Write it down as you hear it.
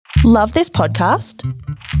Love this podcast?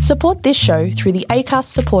 Support this show through the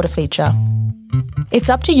Acast supporter feature. It's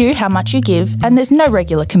up to you how much you give, and there's no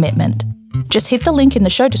regular commitment. Just hit the link in the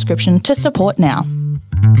show description to support now.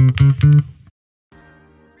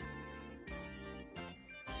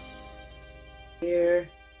 Here.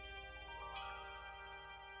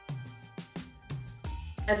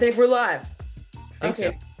 I think we're live.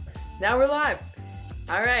 Okay, now we're live.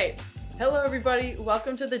 All right. Hello, everybody.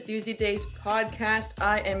 Welcome to the Doozy Days podcast.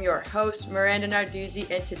 I am your host, Miranda Narduzzi,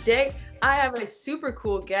 and today I have a super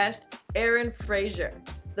cool guest, Aaron Fraser,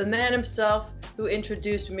 the man himself who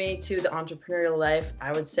introduced me to the entrepreneurial life.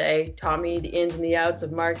 I would say taught me the ins and the outs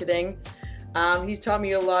of marketing. He's taught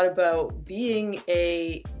me a lot about being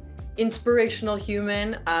a inspirational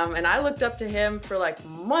human, and I looked up to him for like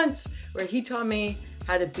months, where he taught me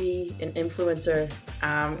how to be an influencer.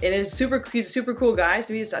 He's a super cool guy,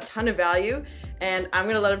 so he's a ton of value, and I'm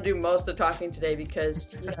gonna let him do most of the talking today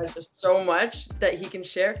because he has just so much that he can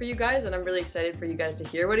share for you guys, and I'm really excited for you guys to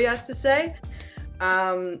hear what he has to say.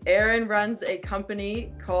 Aaron runs a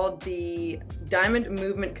company called the Diamond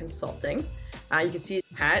Movement Consulting. You can see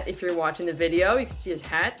his hat if you're watching the video. You can see his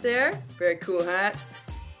hat there, very cool hat.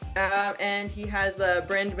 And he has a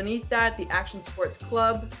brand beneath that, the Action Sports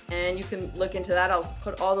Club, and you can look into that. I'll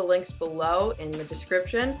put all the links below in the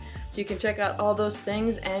description, so you can check out all those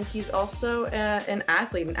things. And he's also an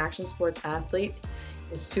athlete, an action sports athlete.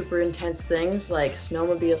 He's super intense things like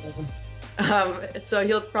snowmobiling. So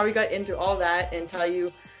he'll probably get into all that and tell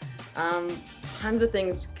you tons of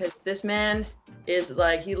things, because this man is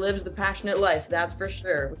like, he lives the passionate life, that's for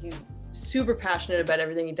sure. He's super passionate about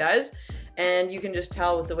everything he does. And you can just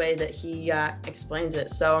tell with the way that he explains it.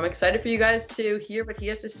 So I'm excited for you guys to hear what he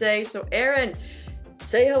has to say. So Aaron,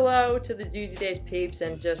 say hello to the Doozy Days peeps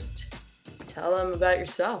and just tell them about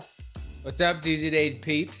yourself. What's up, Doozy Days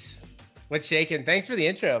peeps? What's shaking? Thanks for the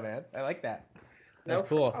intro, man. I like that. That's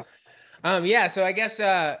cool. Yeah, so I guess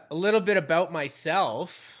a little bit about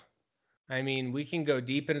myself. I mean, we can go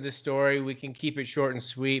deep into the story. We can keep it short and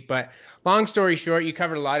sweet. But long story short, you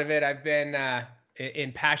covered a lot of it. I've been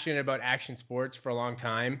passionate about action sports for a long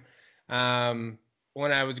time.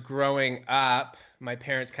 When I was growing up, my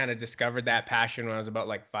parents kind of discovered that passion when I was about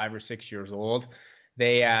like 5 or 6 years old.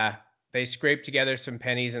 They scraped together some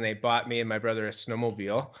pennies and they bought me and my brother a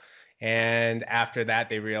snowmobile. And after that,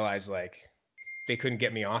 they realized like they couldn't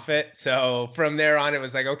get me off it. So from there on, it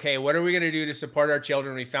was like, okay, what are we going to do to support our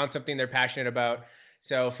children? We found something they're passionate about.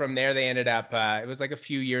 So from there, they ended up, it was like a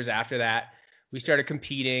few years after that, we started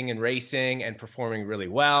competing and racing and performing really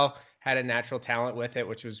well, had a natural talent with it,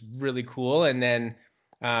 which was really cool. And then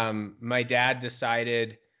my dad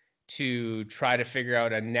decided to try to figure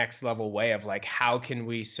out a next level way of like, how can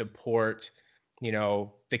we support,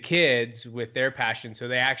 the kids with their passion? So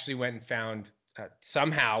they actually went and found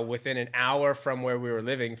somehow within an hour from where we were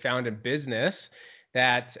living, found a business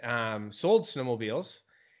that sold snowmobiles.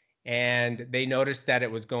 And they noticed that it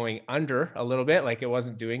was going under a little bit, like it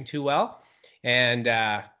wasn't doing too well. And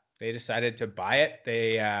they decided to buy it.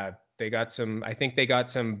 They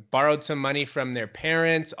borrowed some money from their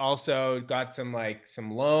parents, also got some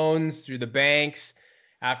loans through the banks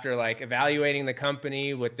after like evaluating the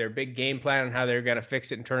company with their big game plan on how they're going to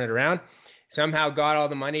fix it and turn it around. Somehow got all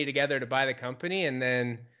the money together to buy the company. And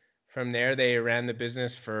then from there, they ran the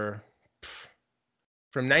business from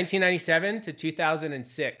 1997 to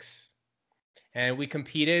 2006. And we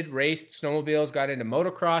competed, raced snowmobiles, got into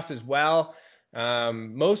motocross as well.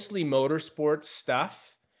 Mostly motorsports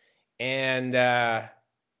stuff, and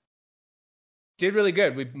did really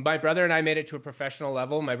good. My brother and I made it to a professional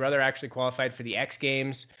level. My brother actually qualified for the X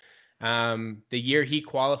Games. The year he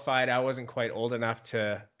qualified, I wasn't quite old enough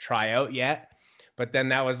to try out yet, but then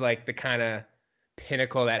that was like the kind of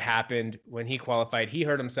pinnacle that happened when he qualified. He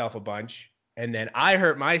hurt himself a bunch, and then I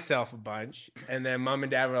hurt myself a bunch, and then mom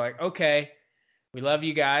and dad were like, okay, we love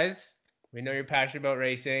you guys. We know you're passionate about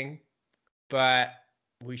racing, but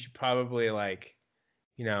we should probably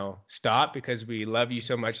stop because we love you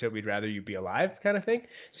so much that we'd rather you be alive, kind of thing.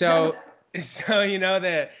 So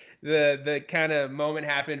the kind of moment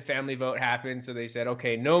happened, family vote happened. So they said,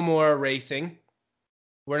 okay, no more racing.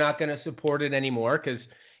 We're not going to support it anymore because,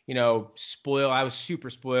 I was super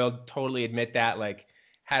spoiled, totally admit that, like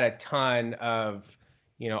had a ton of,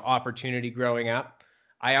 opportunity growing up.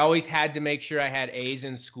 I always had to make sure I had A's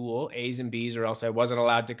in school, A's and B's, or else I wasn't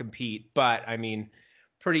allowed to compete. But I mean,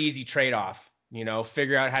 pretty easy trade-off,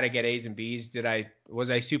 figure out how to get A's and B's.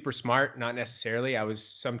 Was I super smart? Not necessarily. I was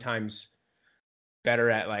sometimes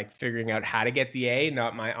better at like figuring out how to get the A,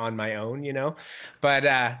 not on my own, but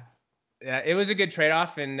it was a good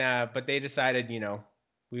trade-off. And, but they decided,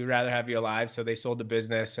 We would rather have you alive. So they sold the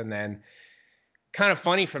business. And then kind of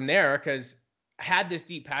funny from there, because I had this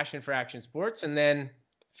deep passion for action sports and then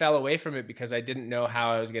fell away from it because I didn't know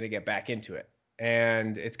how I was going to get back into it.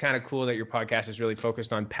 And it's kind of cool that your podcast is really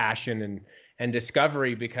focused on passion and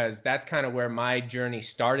discovery, because that's kind of where my journey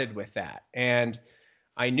started with that. And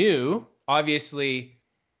I knew, obviously,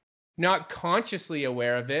 not consciously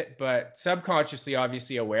aware of it, but subconsciously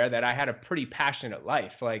obviously aware that I had a pretty passionate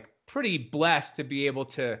life, like pretty blessed to be able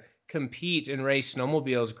to compete and race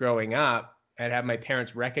snowmobiles growing up and have my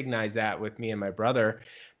parents recognize that with me and my brother.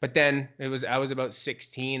 But then I was about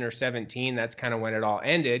 16 or 17. That's kind of when it all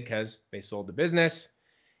ended, because they sold the business.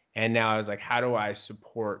 And now I was like, how do I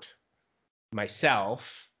support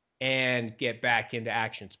myself and get back into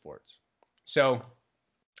action sports? So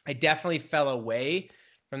I definitely fell away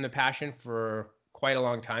from the passion for quite a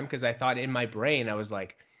long time, because I thought in my brain, I was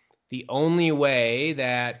like, the only way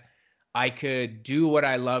that I could do what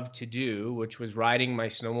I love to do, which was riding my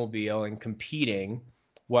snowmobile and competing,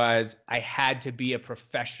 was I had to be a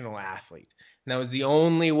professional athlete. And that was the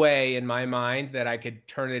only way in my mind that I could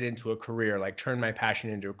turn it into a career, like turn my passion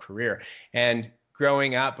into a career. And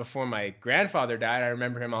growing up, before my grandfather died, I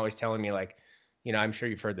remember him always telling me, like, you know, I'm sure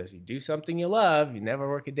you've heard this, you do something you love, you never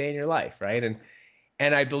work a day in your life, right?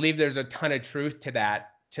 And I believe there's a ton of truth to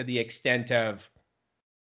that, to the extent of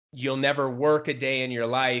you'll never work a day in your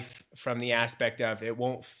life from the aspect of it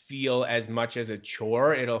won't feel as much as a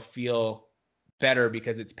chore. It'll feel better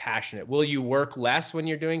because it's passionate. Will you work less when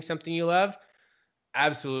you're doing something you love?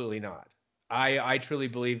 Absolutely not. I truly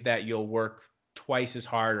believe that you'll work twice as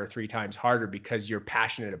hard or 3 times harder because you're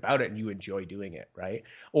passionate about it and you enjoy doing it, right?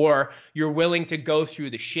 Or you're willing to go through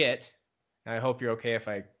the shit. I hope you're okay if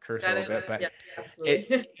I curse a little bit, but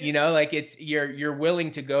yeah, you know, like it's you're willing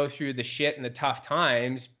to go through the shit and the tough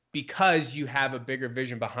times because you have a bigger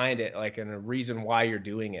vision behind it, like, and a reason why you're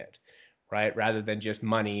doing it, right? Rather than just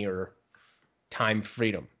money or time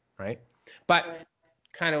freedom, right? But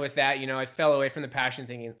kind of with that, you know, I fell away from the passion,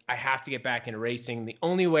 thinking I have to get back into racing. The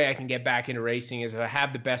only way I can get back into racing is if I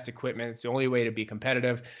have the best equipment. It's the only way to be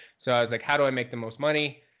competitive. So I was like, how do I make the most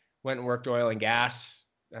money? Went and worked oil and gas.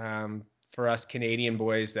 For us Canadian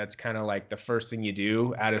boys, that's kind of like the first thing you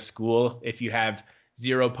do out of school. If you have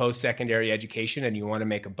 0 post-secondary education and you want to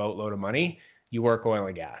make a boatload of money, you work oil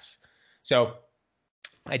and gas. So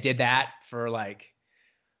I did that for like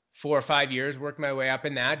 4 or 5 years, worked my way up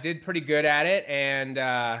in that, did pretty good at it. And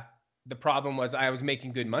the problem was I was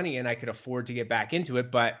making good money and I could afford to get back into it,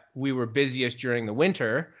 but we were busiest during the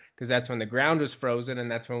winter because that's when the ground was frozen and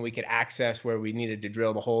that's when we could access where we needed to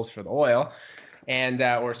drill the holes for the oil and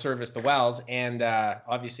or service the wells. And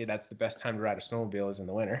obviously that's the best time to ride a snowmobile is in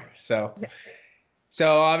the winter. So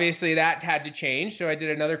obviously that had to change. So I did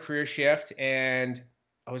another career shift and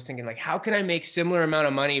I was thinking, like, how can I make similar amount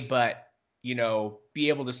of money, but, you know, be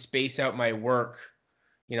able to space out my work,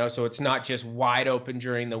 you know, so it's not just wide open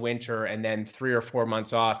during the winter and then 3 or 4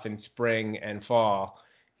 months off in spring and fall,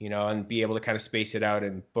 you know, and be able to kind of space it out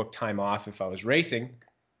and book time off if I was racing.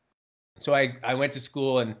 So I went to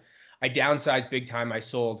school and I downsized big time. I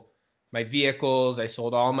sold my vehicles. I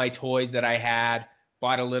sold all my toys that I had,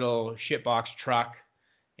 bought a little shitbox truck,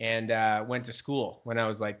 and went to school when I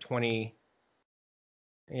was like 20.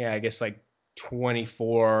 Yeah, I guess like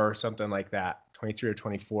 24 or something like that, 23 or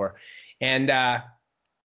 24. And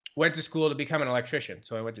went to school to become an electrician.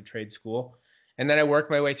 So I went to trade school. And then I worked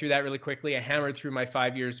my way through that really quickly. I hammered through my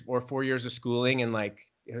 5 years or 4 years of schooling. And like,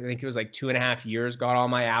 I think it was like 2.5 years, got all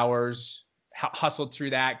my hours, hustled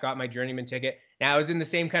through that, got my journeyman ticket. Now I was in the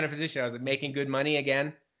same kind of position. I was making good money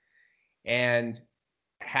again and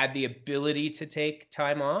had the ability to take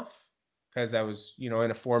time off because I was, you know,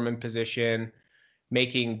 in a foreman position,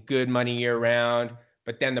 making good money year round.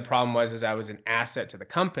 But then the problem was I was an asset to the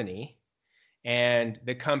company and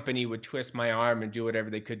the company would twist my arm and do whatever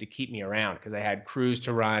they could to keep me around because I had crews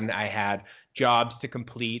to run. I had jobs to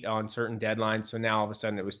complete on certain deadlines. So now all of a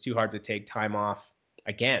sudden it was too hard to take time off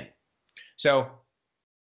again. So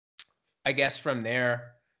I guess from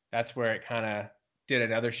there, that's where it kind of did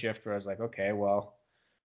another shift where I was like, okay, well,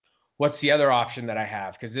 what's the other option that I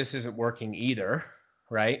have? Because this isn't working either,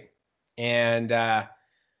 right? And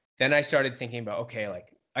then I started thinking about, okay, like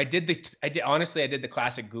I did the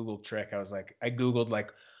classic Google trick. I was like, I Googled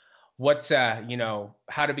like, what's you know,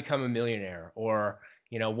 how to become a millionaire, or,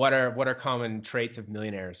 you know, what are common traits of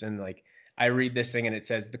millionaires? And like, I read this thing and it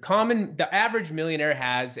says the average millionaire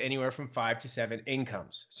has anywhere from 5 to 7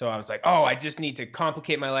 incomes. So I was like, oh, I just need to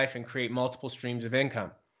complicate my life and create multiple streams of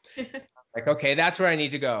income. Like, okay, that's where I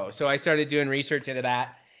need to go. So I started doing research into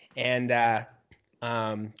that and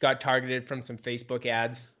got targeted from some Facebook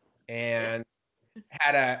ads and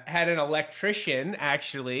had an electrician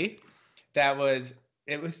actually it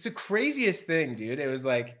was the craziest thing, dude. It was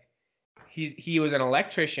like he was an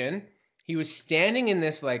electrician. He was standing in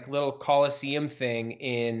this like little Coliseum thing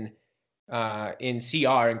in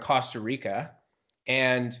CR in Costa Rica.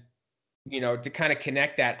 And, to kind of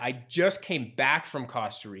connect that, I just came back from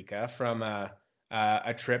Costa Rica from a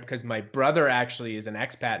trip because my brother actually is an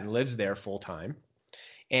expat and lives there full time.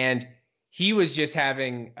 And he was just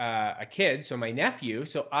having a kid, so my nephew.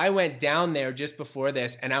 So I went down there just before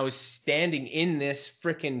this, and I was standing in this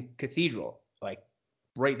freaking cathedral, like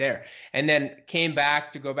right there. And then came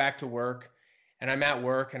back to go back to work, and I'm at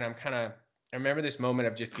work, and I remember this moment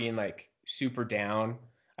of just being like super down.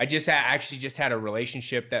 I actually just had a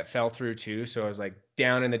relationship that fell through too, so I was like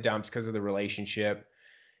down in the dumps because of the relationship.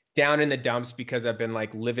 Down in the dumps because I've been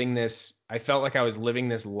like I felt like I was living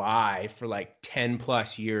this lie for like 10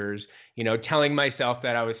 plus years, telling myself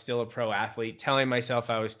that I was still a pro athlete, telling myself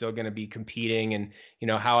I was still going to be competing and,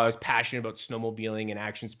 how I was passionate about snowmobiling and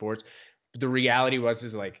action sports. But the reality was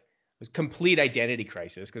it was complete identity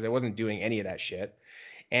crisis because I wasn't doing any of that shit.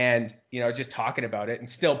 And, just talking about it and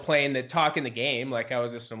still talking the game like I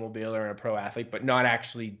was a snowmobiler and a pro athlete, but not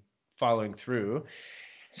actually following through.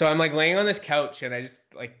 So I'm like laying on this couch and I just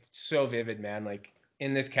like so vivid, man, like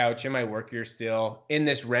in this couch in my work gear still in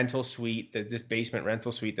this rental suite, this basement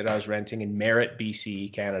rental suite that I was renting in Merritt,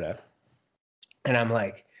 BC, Canada. And I'm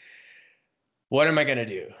like, what am I going to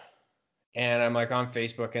do? And I'm like on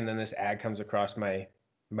Facebook, and then this ad comes across my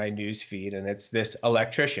news feed, and it's this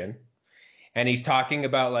electrician. And he's talking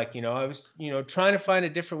about like, I was, trying to find a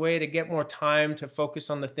different way to get more time to focus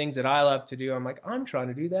on the things that I love to do. I'm like, I'm trying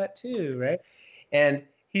to do that too, right? And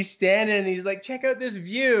he's standing and he's like, check out this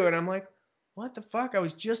view. And I'm like, what the fuck? I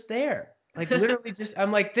was just there. Like literally just,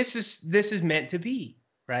 I'm like, this is meant to be,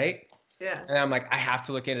 right? Yeah. And I'm like, I have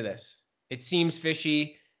to look into this. It seems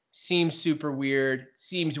fishy, seems super weird,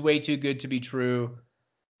 seems way too good to be true,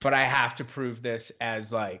 but I have to prove this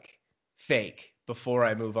as like fake before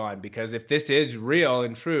I move on, because if this is real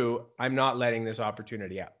and true, I'm not letting this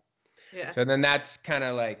opportunity out. Yeah. So then that's kind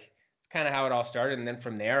of how it all started. And then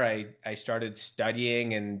from there, I started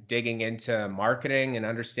studying and digging into marketing and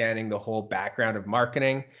understanding the whole background of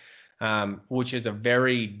marketing, which is a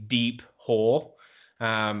very deep hole.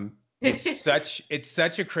 It's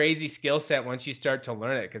such a crazy skill set once you start to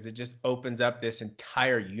learn it, because it just opens up this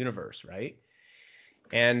entire universe, right?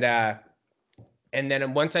 And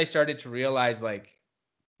then once I started to realize like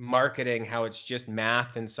marketing, how it's just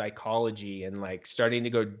math and psychology, and like starting to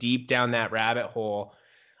go deep down that rabbit hole,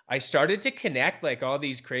 I started to connect like all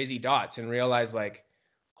these crazy dots and realize like,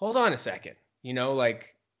 hold on a second,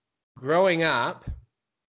 like growing up,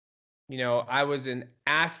 I was an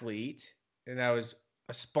athlete and I was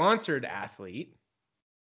a sponsored athlete.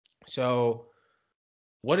 So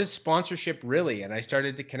what is sponsorship really? And I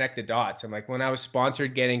started to connect the dots. I'm like, when I was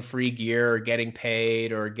sponsored, getting free gear or getting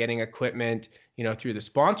paid or getting equipment, through the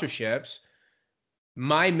sponsorships,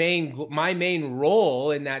 my main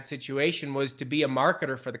role in that situation was to be a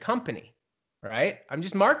marketer for the company, right? I'm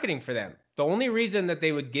just marketing for them. The only reason that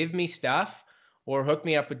they would give me stuff or hook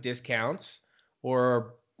me up with discounts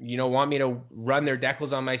or, want me to run their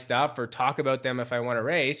decals on my stuff or talk about them if I want to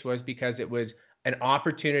race was because it was an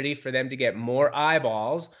opportunity for them to get more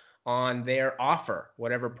eyeballs on their offer,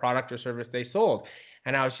 whatever product or service they sold.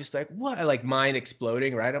 And I was just like, what? Like mind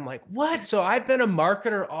exploding, right? I'm like, what? So I've been a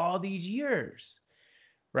marketer all these years,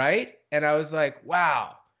 right? And I was like,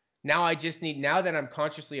 wow, now that I'm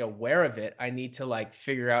consciously aware of it, I need to like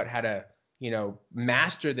figure out how to,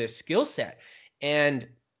 master this skill set. And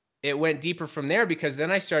it went deeper from there, because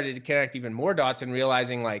then I started to connect even more dots and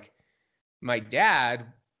realizing like my dad,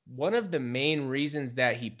 one of the main reasons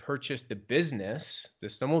that he purchased the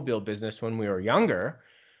snowmobile business when we were younger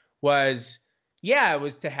was, it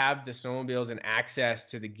was to have the snowmobiles and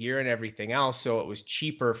access to the gear and everything else. So it was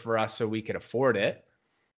cheaper for us so we could afford it.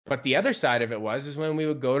 But the other side of it is when we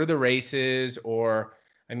would go to the races, or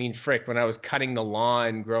when I was cutting the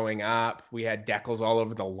lawn growing up, we had decals all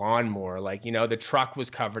over the lawnmower. Like, the truck was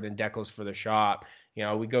covered in decals for the shop.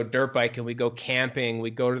 We go dirt biking, we go camping, we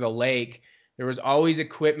go to the lake. There was always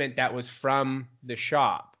equipment that was from the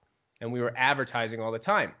shop, and we were advertising all the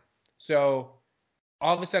time. So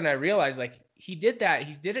all of a sudden I realized like he did that.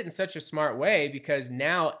 He did it in such a smart way, because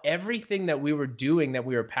now everything that we were doing, that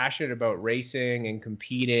we were passionate about, racing and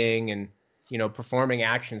competing and, performing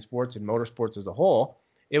action sports and motorsports as a whole,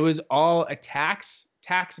 it was all a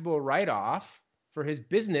taxable write-off for his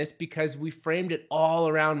business, because we framed it all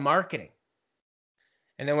around marketing.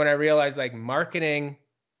 And then when I realized like marketing,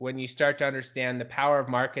 when you start to understand the power of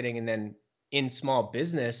marketing and then in small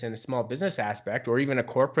business and a small business aspect, or even a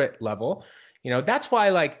corporate level. That's why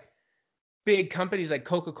like big companies like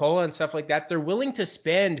Coca-Cola and stuff like that, they're willing to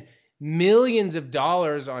spend millions of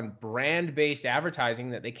dollars on brand-based advertising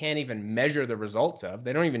that they can't even measure the results of.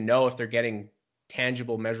 They don't even know if they're getting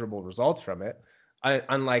tangible, measurable results from it.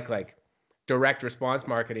 Unlike like direct response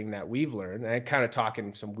marketing that we've learned. And I'm kind of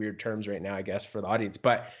talking some weird terms right now, I guess, for the audience.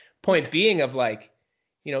 But point being of like,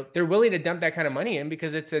 they're willing to dump that kind of money in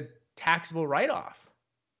because it's a taxable write-off,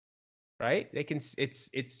 right?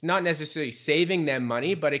 It's not necessarily saving them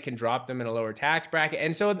money, but it can drop them in a lower tax bracket.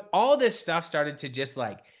 And so all this stuff started to just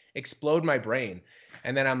like explode my brain.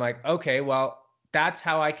 And then I'm like, okay, well, that's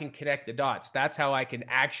how I can connect the dots. That's how I can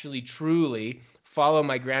actually truly follow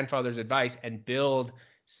my grandfather's advice and build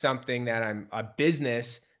something that I'm a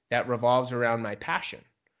business that revolves around my passion,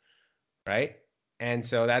 right? And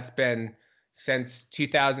so that's been since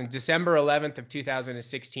December 11th of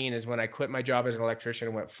 2016 is when I quit my job as an electrician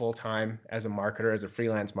and went full-time as a marketer, as a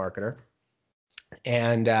freelance marketer.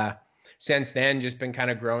 And since then, just been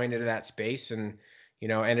kind of growing into that space and,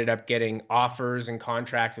 ended up getting offers and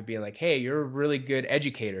contracts of being like, hey, you're a really good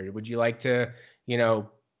educator. Would you like to,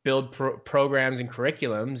 build programs and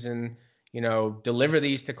curriculums and, deliver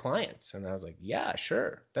these to clients? And I was like, yeah,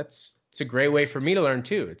 sure. It's a great way for me to learn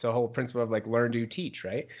too. It's a whole principle of like learn, do, teach,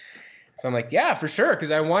 right? So I'm like, yeah, for sure.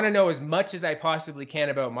 Because I want to know as much as I possibly can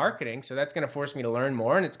about marketing. So that's going to force me to learn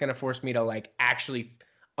more. And it's going to force me to like actually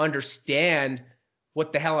understand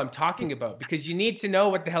what the hell I'm talking about, because you need to know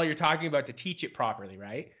what the hell you're talking about to teach it properly,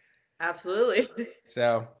 right? Absolutely.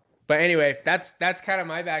 So, but anyway, that's kind of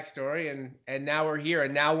my backstory, and now we're here.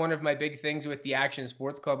 And now one of my big things with the Action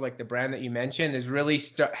Sports Club, like the brand that you mentioned, is really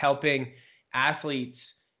helping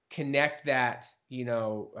athletes connect that,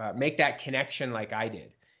 make that connection like I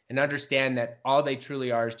did, and understand that all they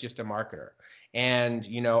truly are is just a marketer. And,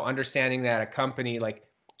 understanding that a company, like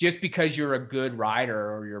just because you're a good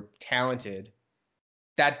rider or you're talented,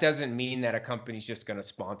 that doesn't mean that a company's just going to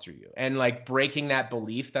sponsor you. And like breaking that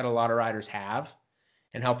belief that a lot of riders have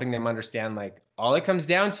and helping them understand, like, all it comes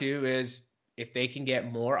down to is if they can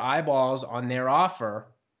get more eyeballs on their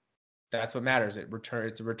offer, that's what matters.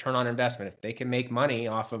 It's a return on investment. If they can make money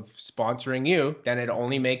off of sponsoring you, then it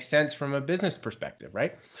only makes sense from a business perspective,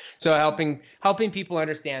 right? So helping people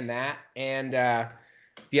understand that. And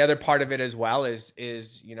the other part of it as well is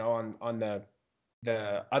on the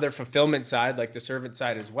other fulfillment side, like the servant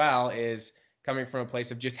side as well, is coming from a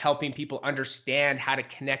place of just helping people understand how to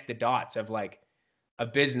connect the dots of like a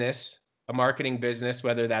business, a marketing business,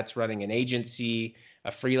 whether that's running an agency,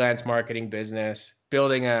 a freelance marketing business,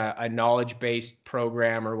 building a knowledge-based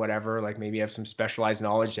program or whatever, like maybe you have some specialized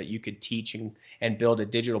knowledge that you could teach and build a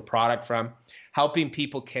digital product from, helping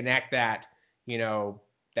people connect that,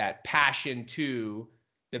 that passion to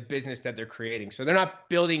the business that they're creating. So they're not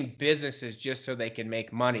building businesses just so they can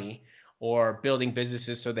make money or building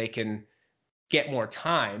businesses so they can get more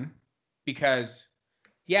time, because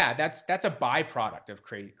yeah, that's a byproduct of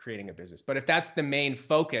creating a business. But if that's the main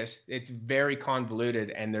focus, it's very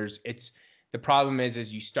convoluted. And the problem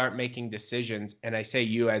is you start making decisions. And I say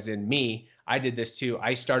you as in me, I did this too.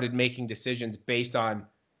 I started making decisions based on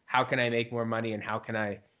how can I make more money and how can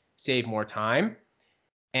I save more time?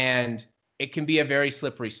 And it can be a very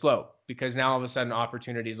slippery slope, because now all of a sudden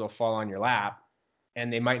opportunities will fall on your lap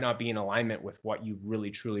and they might not be in alignment with what you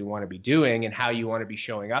really truly want to be doing and how you want to be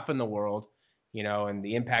showing up in the world, and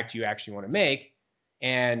the impact you actually want to make.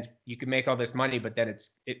 And you can make all this money, but then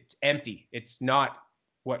it's empty. It's not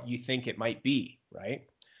what you think it might be, right?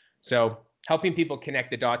 So helping people connect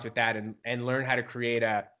the dots with that and learn how to create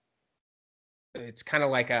it's kind of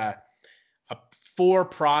like a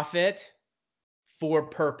for-profit,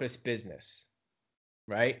 for-purpose business,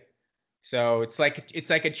 right? So it's like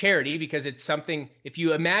a charity, because it's something, if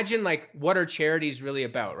you imagine like what are charities really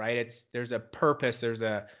about, right? There's a purpose, there's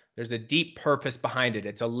a deep purpose behind it.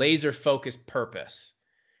 It's a laser focused purpose,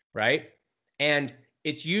 right? And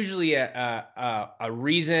it's usually a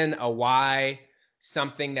reason, a why,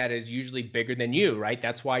 something that is usually bigger than you, right?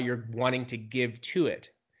 That's why you're wanting to give to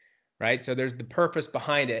it, right? So there's the purpose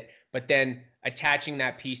behind it, but then attaching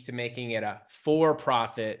that piece to making it a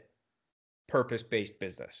for-profit, purpose-based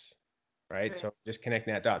business, right? So just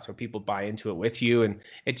connecting that dot so people buy into it with you, and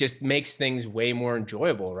it just makes things way more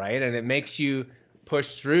enjoyable, right? And it makes you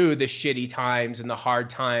push through the shitty times and the hard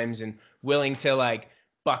times and willing to like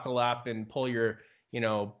buckle up and pull your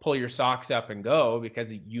socks up and go, because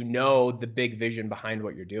the big vision behind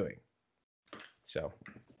what you're doing. So,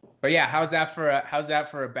 but yeah, how's that for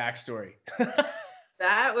a backstory?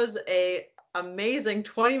 That was a amazing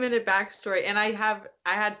 20-minute backstory, and I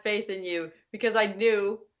had faith in you because I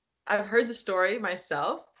knew I've heard the story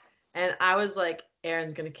myself, and I was like,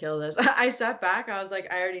 Aaron's gonna kill this. I sat back. I was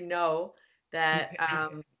like, I already know that.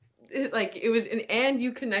 It was, and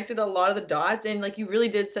you connected a lot of the dots, and like you really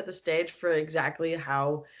did set the stage for exactly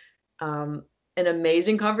how an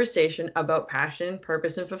amazing conversation about passion,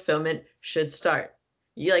 purpose, and fulfillment should start.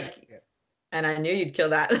 You like, and I knew you'd kill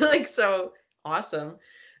that. Like, so awesome.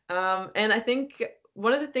 And I think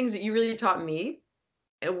one of the things that you really taught me,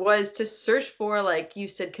 it was to search for, like you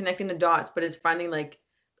said, connecting the dots, but it's finding like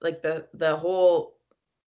the whole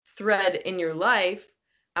thread in your life,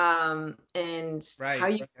 and how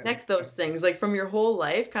you connect those things, like from your whole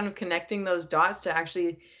life, kind of connecting those dots to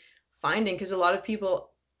actually finding, because a lot of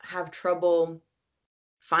people have trouble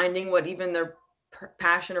finding what even their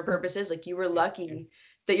passion or purpose is. Like, you were lucky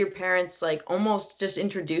that your parents like almost just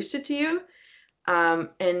introduced it to you,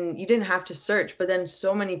 and you didn't have to search. But then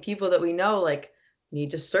so many people that we know like need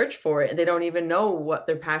to search for it, and they don't even know what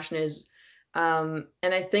their passion is. And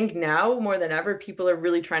I think now more than ever, people are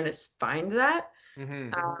really trying to find that.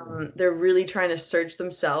 They're really trying to search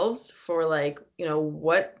themselves for, like,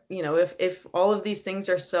 what, if all of these things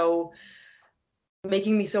are so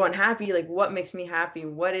making me so unhappy, like what makes me happy?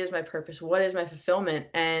 What is my purpose? What is my fulfillment?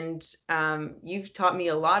 And you've taught me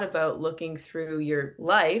a lot about looking through your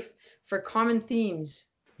life for common themes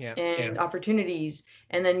and opportunities,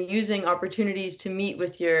 and then using opportunities to meet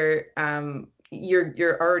with your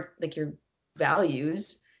art, like your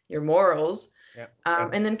values, your morals,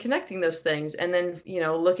 and then connecting those things, and then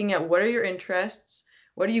looking at what are your interests,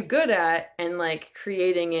 what are you good at, and like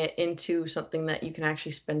creating it into something that you can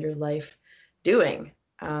actually spend your life doing.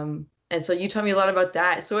 And so you taught me a lot about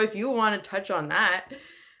that. So if you want to touch on that,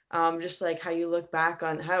 just like how you look back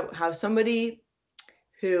on how somebody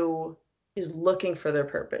who is looking for their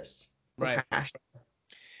purpose, right?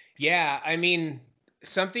 Yeah, I mean,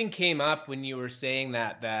 something came up when you were saying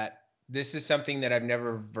that this is something that I've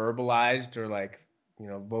never verbalized or like,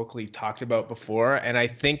 vocally talked about before. And I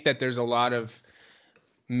think that there's a lot of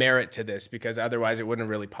merit to this, because otherwise it wouldn't have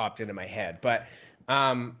really popped into my head. But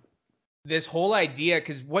this whole idea,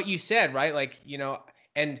 because what you said, right? Like,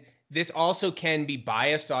 and this also can be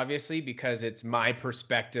biased, obviously, because it's my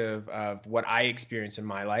perspective of what I experienced in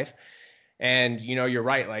my life. And, you're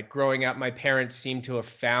right. Like, growing up, my parents seem to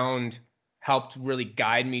have helped really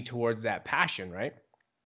guide me towards that passion, right?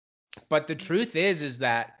 But the truth is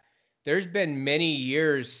that there's been many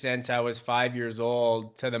years since I was 5 years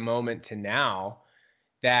old to the moment to now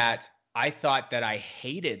that I thought that I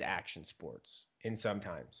hated action sports in some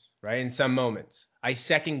moments. I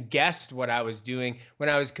second guessed what I was doing when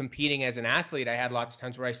I was competing as an athlete. I had lots of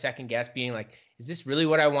times where I second guessed being like, is this really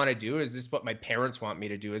what I want to do? Is this what my parents want me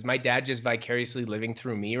to do? Is my dad just vicariously living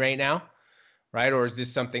through me right now? Right? Or is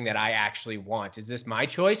this something that I actually want? Is this my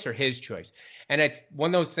choice or his choice? And it's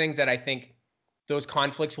one of those things that I think those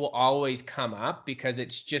conflicts will always come up, because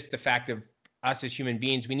it's just the fact of us as human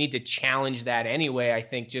beings. We need to challenge that anyway, I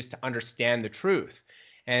think, just to understand the truth.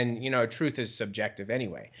 And, truth is subjective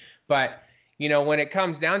anyway. But, when it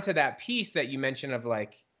comes down to that piece that you mentioned of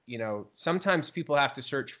like, sometimes people have to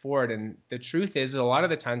search for it. And the truth is, a lot of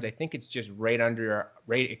the times, I think it's just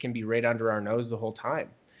it can be right under our nose the whole time.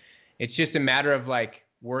 It's just a matter of like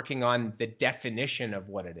working on the definition of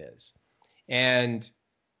what it is. And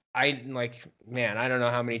I don't know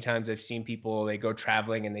how many times I've seen people, they go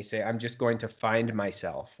traveling and they say, I'm just going to find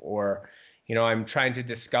myself, or, I'm trying to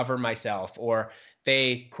discover myself, or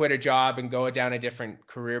they quit a job and go down a different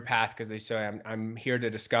career path because they say, I'm here to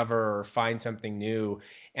discover or find something new.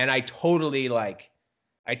 And I totally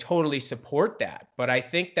support that. But I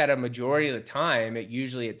think that a majority of the time,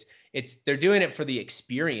 they're doing it for the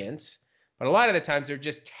experience. But a lot of the times they're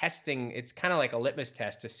just testing. It's kind of like a litmus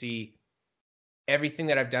test to see everything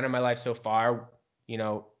that I've done in my life so far,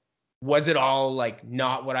 was it all like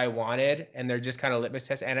not what I wanted? And they're just kind of litmus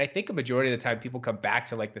tests. And I think a majority of the time people come back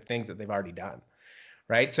to like the things that they've already done.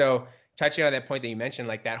 Right. So touching on that point that you mentioned,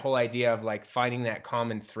 like that whole idea of like finding that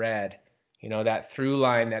common thread, that through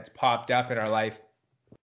line that's popped up in our life.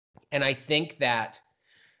 And I think that,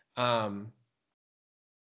 I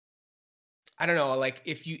don't know, like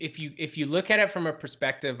if you look at it from a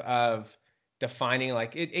perspective of defining,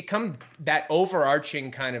 like that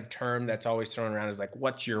overarching kind of term that's always thrown around is like,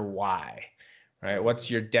 what's your why, right?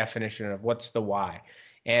 What's your definition of what's the why?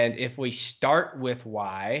 And if we start with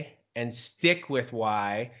why and stick with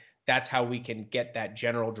why, that's how we can get that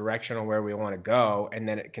general direction on where we want to go. And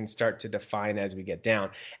then it can start to define as we get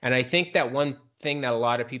down. And I think that one thing that a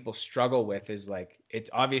lot of people struggle with is like, it's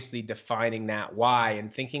obviously defining that why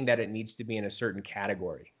and thinking that it needs to be in a certain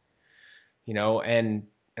category,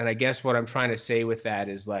 and I guess what I'm trying to say with that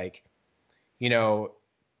is like,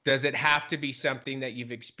 Does it have to be something that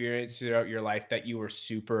you've experienced throughout your life that you were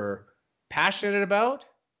super passionate about?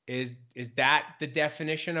 Is that the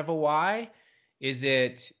definition of a why? Is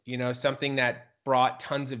it, something that brought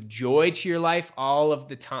tons of joy to your life all of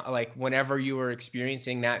the time, like whenever you were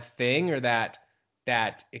experiencing that thing or that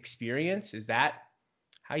experience? Is that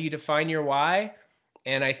how you define your why?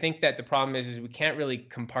 And I think that the problem is we can't really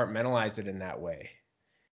compartmentalize it in that way.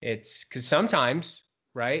 It's because sometimes,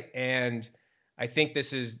 right? And I think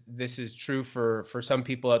this is true for some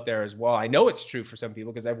people out there as well. I know it's true for some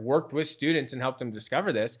people because I've worked with students and helped them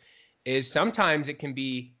discover this, is sometimes it can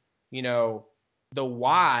be, the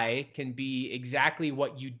why can be exactly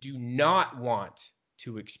what you do not want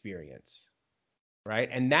to experience, right?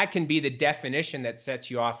 And that can be the definition that sets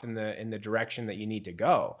you off in the direction that you need to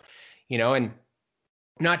go, and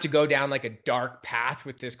not to go down like a dark path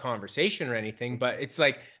with this conversation or anything, but it's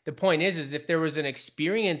like, the point is if there was an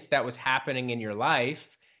experience that was happening in your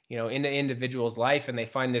life, in the individual's life, and they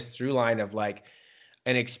find this through line of like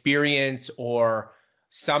an experience or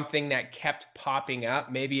something that kept popping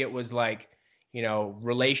up. Maybe it was like,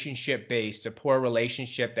 relationship based, a poor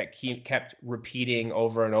relationship that kept repeating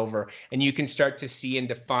over and over. And you can start to see and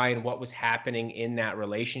define what was happening in that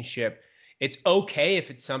relationship. It's okay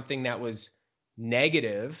if it's something that was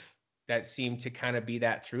negative that seemed to kind of be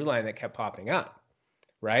that through line that kept popping up,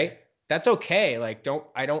 right? That's okay. Like,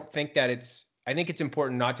 I think it's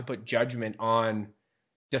important not to put judgment on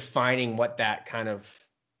defining what that kind of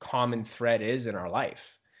common thread is in our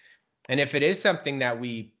life. And if it is something that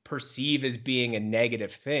we perceive as being a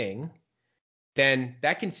negative thing, then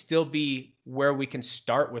that can still be where we can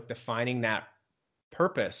start with defining that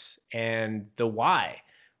purpose and the why,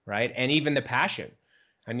 right? And even the passion.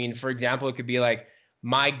 I mean, for example, it could be like,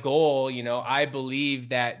 my goal, I believe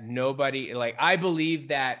that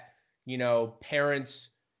parents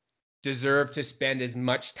deserve to spend as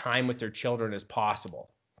much time with their children as possible.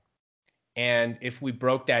 And if we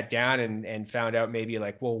broke that down and found out maybe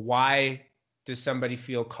like, well, why does somebody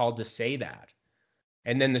feel called to say that?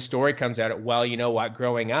 And then the story comes out at, well, you know what,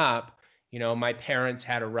 growing up, my parents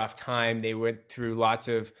had a rough time. They went through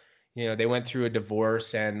they went through a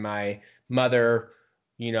divorce, and my mother,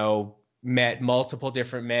 met multiple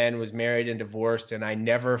different men, was married and divorced. And I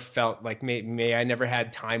never felt like I never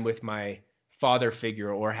had time with my father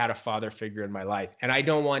figure or had a father figure in my life. And I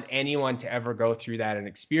don't want anyone to ever go through that and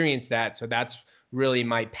experience that. So that's really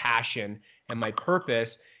my passion, and my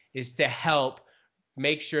purpose is to help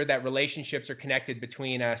make sure that relationships are connected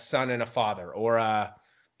between a son and a father, or a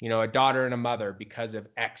daughter and a mother, because of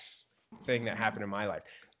X thing that happened in my life.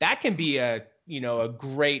 That can be a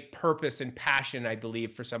great purpose and passion, I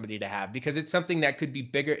believe, for somebody to have, because it's something that could be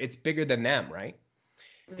bigger. It's bigger than them, right?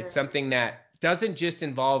 Yeah. It's something that doesn't just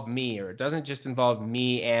involve me, or it doesn't just involve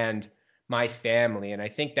me and my family. And I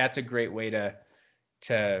think that's a great way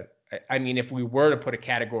I mean, if we were to put a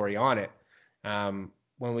category on it,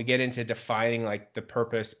 when we get into defining like the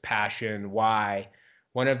purpose, passion, why,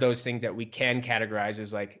 one of those things that we can categorize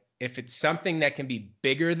is like, if it's something that can be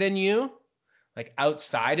bigger than you, like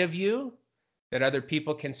outside of you, that other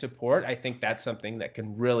people can support, I think that's something that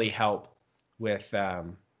can really help with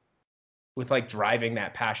like driving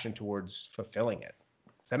that passion towards fulfilling it.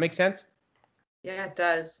 Does that make sense? Yeah, it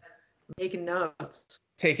does. Taking notes.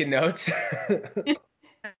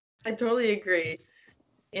 I totally agree.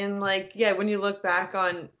 And like, yeah, when you look back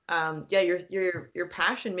on, your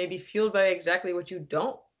passion may be fueled by exactly what you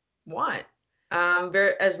don't want.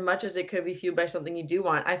 As much as it could be fueled by something you do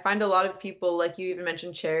want. I find a lot of people, like you even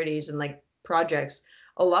mentioned charities and like projects,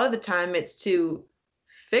 a lot of the time it's to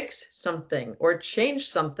fix something or change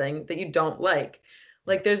something that you don't like.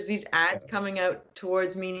 Like there's these ads coming out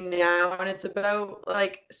towards me now, and it's about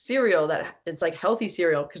like cereal, that it's like healthy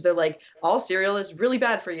cereal, because they're like, all cereal is really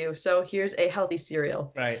bad for you, so here's a healthy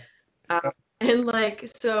cereal. Right. And like,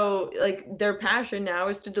 so like their passion now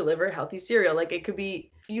is to deliver healthy cereal. Like it could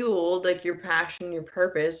be fueled, like your passion, your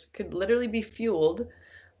purpose could literally be fueled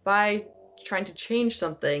by trying to change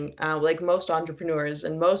something, like most entrepreneurs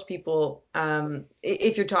and most people,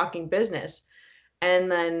 if you're talking business.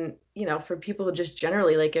 And then, for people just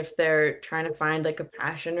generally, like if they're trying to find like a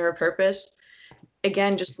passion or a purpose,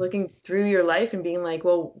 again, just looking through your life and being like,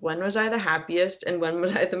 well, when was I the happiest and when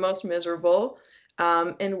was I the most miserable?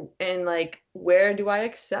 And like, where do I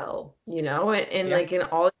excel, like in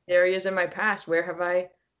all areas in my past, where have I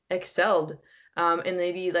excelled? And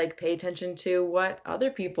maybe like pay attention to what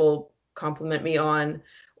other people compliment me on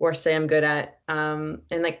or say I'm good at, and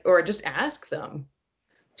like, or just ask them.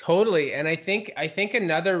 Totally. And I think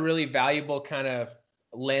another really valuable kind of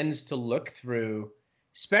lens to look through,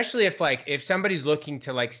 especially if somebody's looking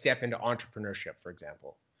to like step into entrepreneurship, for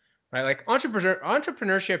example, right? Like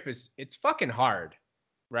entrepreneurship it's fucking hard,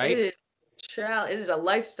 right? It is a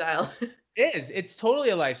lifestyle. It is. It's totally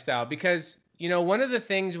a lifestyle because, one of the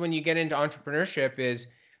things when you get into entrepreneurship is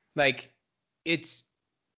like, it's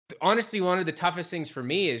honestly one of the toughest things for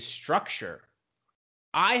me is structure.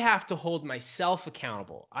 I have to hold myself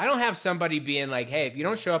accountable. I don't have somebody being like, hey, if you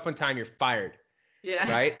don't show up on time, you're fired. Yeah.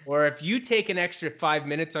 Right. Or if you take an extra 5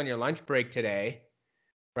 minutes on your lunch break today,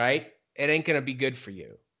 right, it ain't going to be good for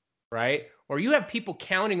you. Right. Or you have people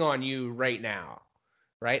counting on you right now,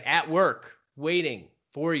 right, at work, waiting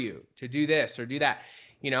for you to do this or do that,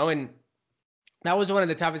 and that was one of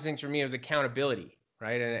the toughest things for me was accountability,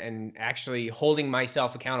 right? And actually holding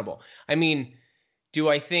myself accountable. I mean, do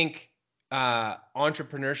I think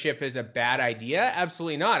entrepreneurship is a bad idea?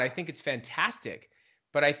 Absolutely not. I think it's fantastic,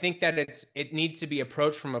 but I think that it needs to be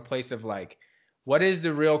approached from a place of like, what is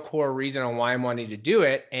the real core reason on why I'm wanting to do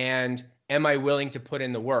it? And am I willing to put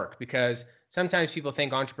in the work? Because sometimes people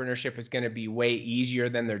think entrepreneurship is going to be way easier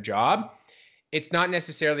than their job. It's not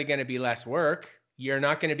necessarily going to be less work. You're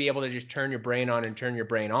not going to be able to just turn your brain on and turn your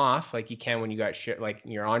brain off like you can when you got shit, like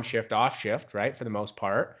you're on shift, off shift, right? For the most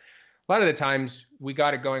part. A lot of the times we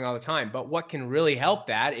got it going all the time. But what can really help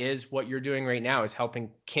that is what you're doing right now is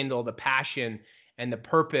helping kindle the passion and the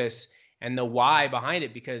purpose and the why behind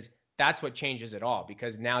it, because that's what changes it all.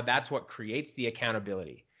 Because now that's what creates the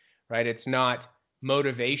accountability, right? It's not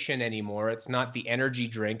motivation anymore. It's not the energy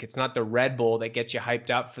drink. It's not the Red Bull that gets you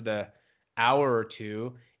hyped up for the hour or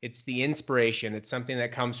two. It's the inspiration. It's something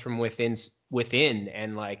that comes from within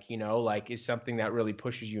and like, is something that really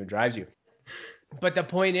pushes you and drives you. But the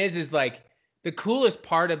point is like the coolest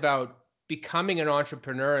part about becoming an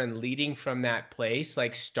entrepreneur and leading from that place,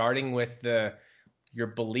 like starting with your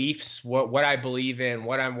beliefs, what I believe in,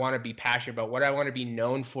 what I want to be passionate about, what I want to be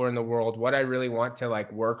known for in the world, what I really want to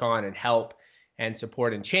like work on and help and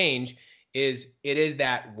support and change it is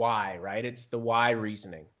that why, right? It's the why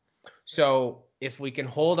reasoning. So if we can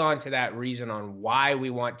hold on to that reason on why we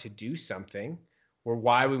want to do something or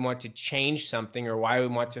why we want to change something or why we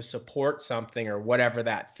want to support something or whatever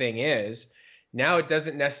that thing is, now it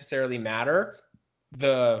doesn't necessarily matter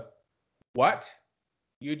the what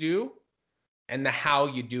you do and the how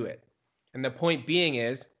you do it. And the point being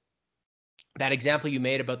is that example you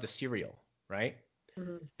made about the cereal, right?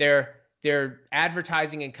 Mm-hmm. They're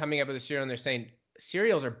advertising and coming up with a cereal and they're saying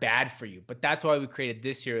cereals are bad for you, but that's why we created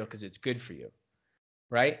this cereal because it's good for you,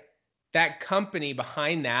 right? That company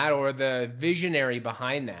behind that or the visionary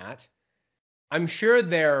behind that, I'm sure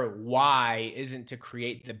their why isn't to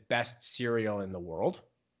create the best cereal in the world.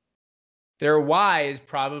 Their why is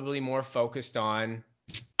probably more focused on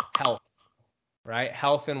health, right?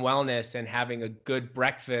 Health and wellness and having a good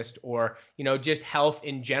breakfast or, just health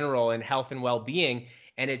in general and health and well-being.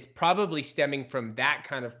 And it's probably stemming from that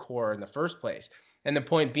kind of core in the first place. And the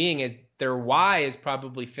point being is their why is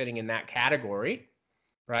probably fitting in that category,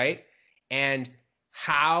 right? And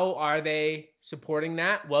how are they supporting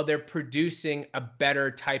that? Well, they're producing a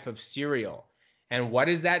better type of cereal. And what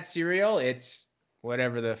is that cereal? It's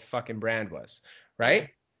whatever the fucking brand was, right?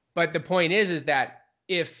 But the point is that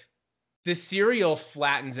if the cereal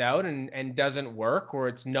flattens out and doesn't work, or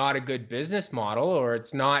it's not a good business model, or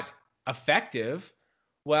it's not effective,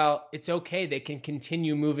 well, it's okay. They can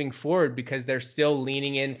continue moving forward because they're still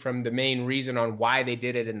leaning in from the main reason on why they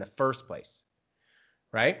did it in the first place,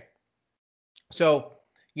 right? So,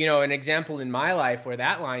 an example in my life where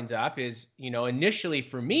that lines up is, initially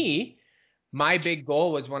for me, my big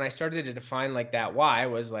goal was when I started to define like that why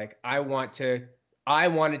was like, I wanted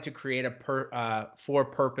to create a for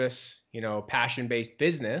purpose, passion-based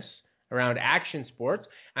business around action sports.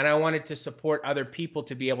 And I wanted to support other people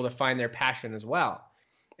to be able to find their passion as well.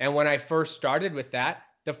 And when I first started with that,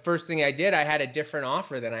 the first thing I did, I had a different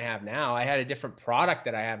offer than I have now. I had a different product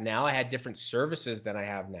that I have now. I had different services than I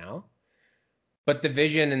have now. But the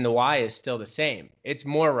vision and the why is still the same. It's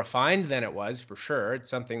more refined than it was for sure. It's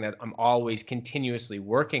something that I'm always continuously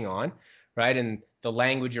working on, right? And the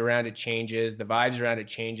language around it changes, the vibes around it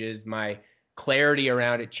changes, my clarity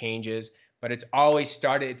around it changes, but it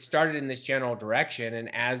started in this general direction.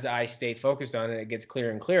 And as I stay focused on it, it gets clearer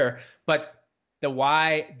and clearer. But the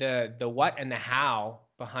why, the what and the how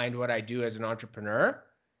behind what I do as an entrepreneur,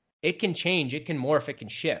 it can change, it can morph, it can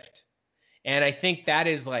shift. And I think that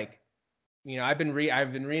is like, I've been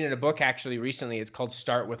reading a book actually recently. It's called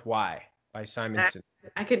Start With Why by Simon Sinek.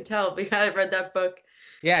 I can tell because I read that book.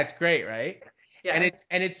 Yeah, it's great, right? Yeah.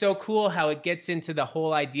 And it's so cool how it gets into the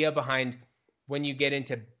whole idea behind when you get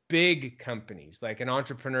into big companies, like an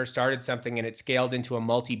entrepreneur started something and it scaled into a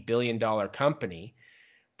multi-billion-dollar company.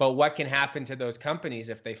 But what can happen to those companies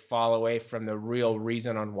if they fall away from the real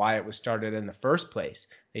reason on why it was started in the first place?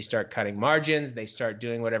 They start cutting margins, they start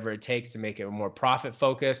doing whatever it takes to make it more profit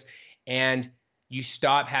focused, and you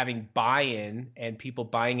stop having buy-in and people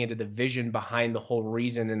buying into the vision behind the whole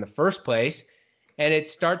reason in the first place, and it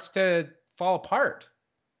starts to fall apart,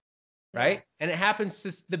 right? And it happens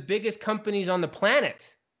to the biggest companies on the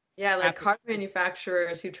planet. Yeah, like car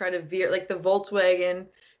manufacturers who try to veer, like the Volkswagen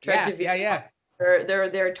tried to veer. Yeah.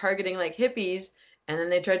 They're targeting like hippies, and then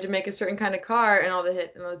they tried to make a certain kind of car, and all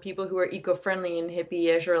the people who are eco-friendly and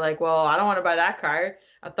hippie-ish are like, well, I don't want to buy that car.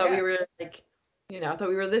 I thought we were like, I thought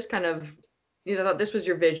we were this kind of, I thought this was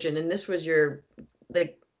your vision and this was your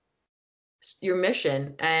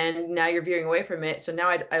mission, and now you're veering away from it. So now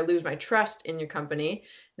I lose my trust in your company.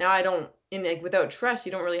 Now I don't, without trust,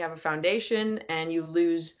 you don't really have a foundation, and you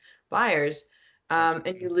lose buyers,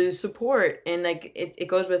 and you lose support, and like it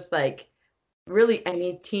goes with like really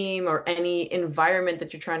any team or any environment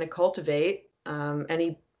that you're trying to cultivate,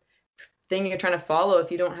 any thing you're trying to follow.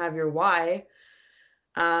 If you don't have your why,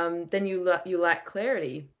 then you lack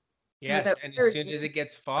clarity. Yes, and as soon as it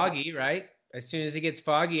gets foggy, right? As soon as it gets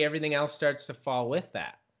foggy, everything else starts to fall with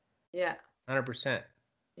that. Yeah. 100%.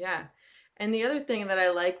 Yeah. And the other thing that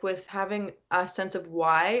I like with having a sense of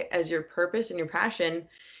why as your purpose and your passion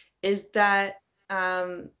is that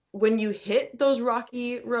when you hit those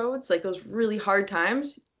rocky roads, like those really hard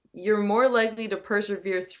times, you're more likely to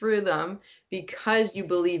persevere through them because you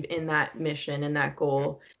believe in that mission and that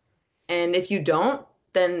goal. And if you don't,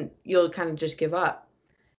 then you'll kind of just give up.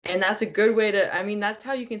 And that's a good way to, that's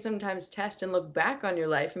how you can sometimes test and look back on your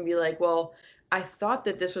life and be like, well, I thought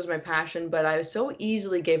that this was my passion, but I so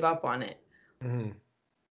easily gave up on it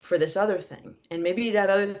for this other thing. And maybe that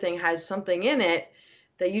other thing has something in it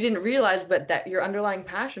that you didn't realize, but that your underlying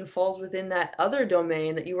passion falls within that other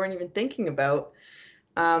domain that you weren't even thinking about.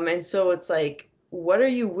 And so it's like, what are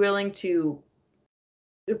you willing to,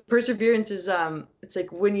 perseverance is, it's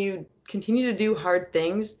like when you continue to do hard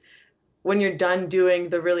things, when you're done doing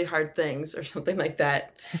the really hard things or something like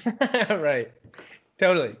that. Right.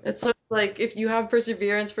 Totally. It's like if you have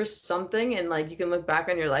perseverance for something and like you can look back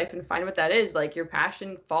on your life and find what that is, like your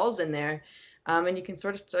passion falls in there, and you can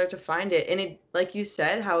sort of start to find it. And it, like you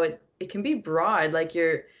said, how it can be broad, like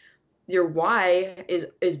your why is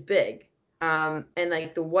big. And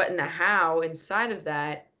like the what and the how inside of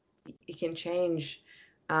that, it can change.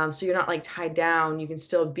 So you're not like tied down. You can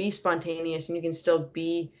still be spontaneous and you can still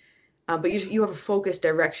be, but you have a focused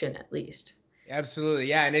direction at least. Absolutely.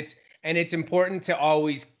 Yeah. And it's important to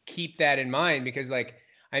always keep that in mind because like,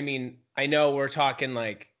 I know we're talking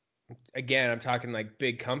like, again, I'm talking like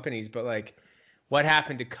big companies, but like what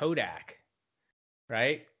happened to Kodak,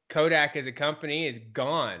 right? Kodak as a company is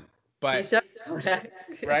gone, but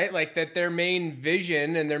right. Like that their main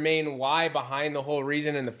vision and their main why behind the whole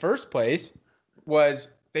reason in the first place was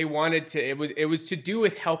they wanted to, it was to do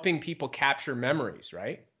with helping people capture memories,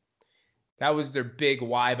 right? That was their big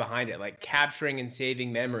why behind it, like capturing and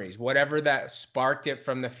saving memories. Whatever that sparked it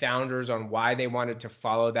from the founders on why they wanted to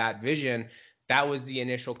follow that vision, that was the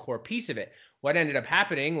initial core piece of it. What ended up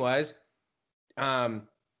happening was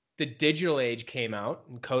the digital age came out,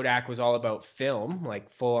 and Kodak was all about film,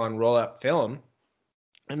 like full-on roll-up film.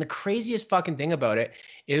 And the craziest fucking thing about it,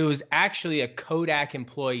 it was actually a Kodak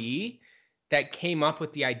employee that came up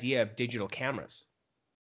with the idea of digital cameras,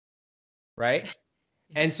 right?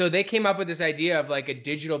 And so they came up with this idea of like a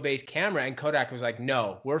digital based camera, and Kodak was like,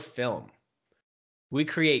 no, we're film. We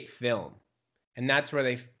create film. And that's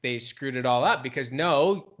where they screwed it all up because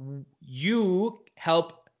no, you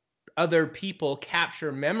help other people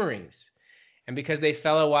capture memories. And because they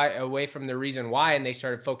fell away from the reason why and they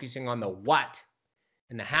started focusing on the what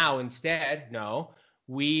and the how instead, no,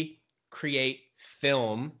 we create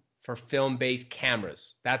film for film-based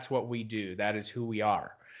cameras. That's what we do. That is who we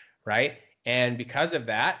are, right? And because of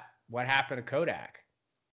that, what happened to Kodak?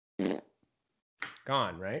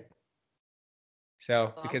 Gone, right?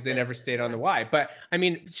 So because they never stayed on the why. But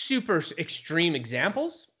super extreme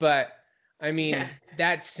examples, but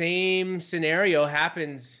that same scenario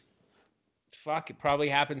happens, it probably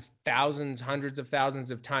happens thousands, hundreds of thousands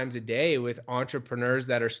of times a day with entrepreneurs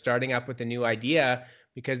that are starting up with a new idea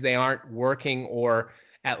because they aren't working or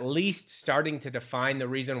at least starting to define the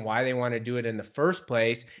reason why they want to do it in the first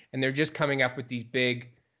place. And they're just coming up with these big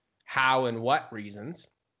how and what reasons.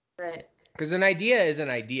 Right. Because an idea is an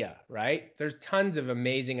idea, right? There's tons of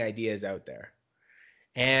amazing ideas out there.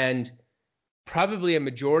 And probably a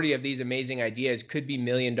majority of these amazing ideas could be $1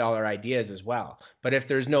 million ideas as well. But if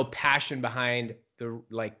there's no passion behind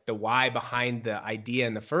the why behind the idea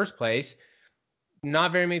in the first place,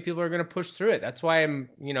 not very many people are going to push through it. That's why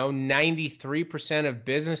 93% of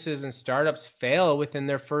businesses and startups fail within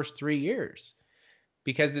their first 3 years,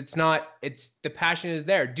 because the passion is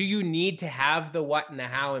there. Do you need to have the what and the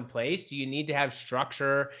how in place? Do you need to have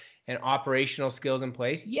structure and operational skills in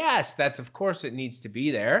place? Yes, of course it needs to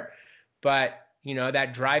be there. But,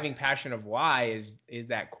 that driving passion of why is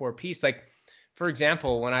that core piece. Like, for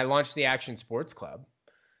example, when I launched the Action Sports Club,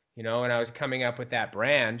 and I was coming up with that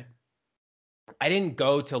brand, I didn't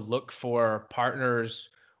go to look for partners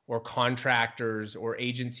or contractors or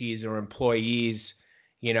agencies or employees,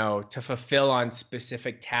 to fulfill on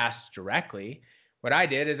specific tasks directly. What I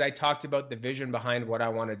did is I talked about the vision behind what I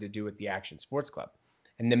wanted to do with the Action Sports Club.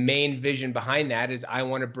 And the main vision behind that is I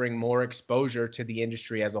want to bring more exposure to the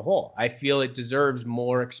industry as a whole. I feel it deserves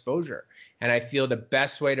more exposure. And I feel the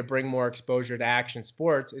best way to bring more exposure to action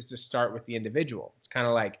sports is to start with the individual. It's kind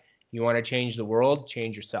of like, you want to change the world,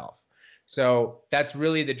 change yourself. So that's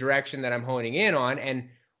really the direction that I'm honing in on. And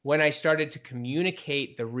when I started to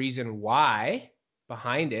communicate the reason why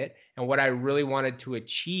behind it and what I really wanted to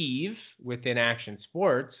achieve within action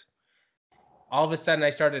sports, all of a sudden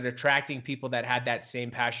I started attracting people that had that same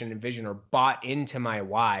passion and vision, or bought into my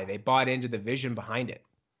why. They bought into the vision behind it,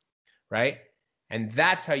 right? And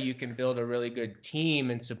that's how you can build a really good team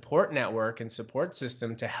and support network and support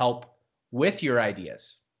system to help with your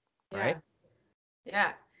ideas, right?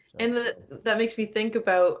 Yeah. So. And that makes me think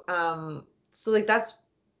about, so like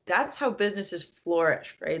that's how businesses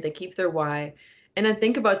flourish, right? They keep their why. And I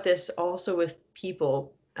think about this also with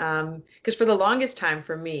people, because for the longest time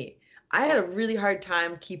for me, I had a really hard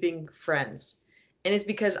time keeping friends. And it's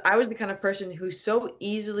because I was the kind of person who so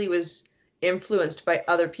easily was influenced by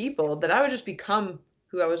other people that I would just become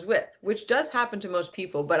who I was with, which does happen to most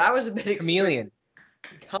people, but I was a bit chameleon.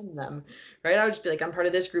 Become them, right? I would just be like, I'm part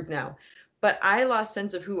of this group now. But I lost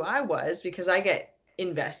sense of who I was because I get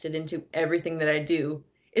invested into everything that I do.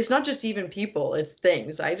 It's not just even people, it's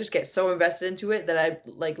things. I just get so invested into it that I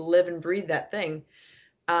like live and breathe that thing.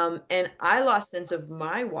 And I lost sense of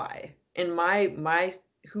my why and my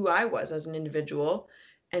who I was as an individual.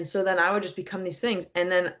 And so then I would just become these things.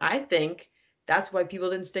 And then I think that's why people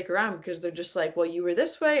didn't stick around, because they're just like, well, you were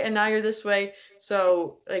this way and now you're this way.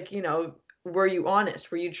 So like, were you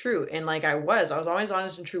honest? Were you true? And like I was always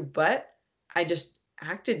honest and true, but I just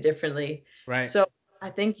acted differently. Right. So I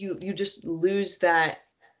think you just lose that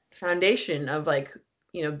foundation of like,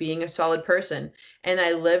 being a solid person. And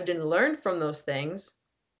I lived and learned from those things,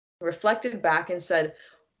 reflected back and said,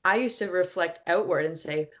 I used to reflect outward and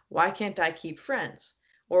say, why can't I keep friends?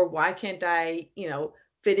 Or why can't I,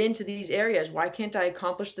 fit into these areas? Why can't I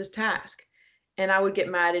accomplish this task? And I would get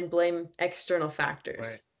mad and blame external factors.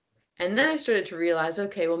 Right. And then I started to realize,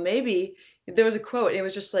 okay, well, maybe there was a quote. It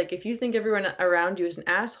was just like, if you think everyone around you is an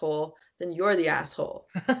asshole, then you're the asshole.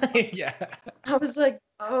 Yeah. I was like,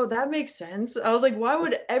 oh, that makes sense. I was like, why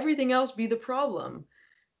would everything else be the problem?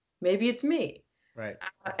 Maybe it's me. Right.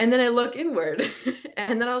 And then I look inward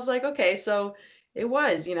and then I was like, okay, so it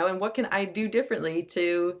was, and what can I do differently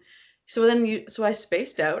so I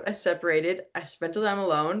spaced out, I separated, I spent time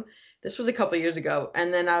alone. This was a couple years ago.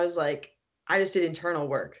 And then I was like, I just did internal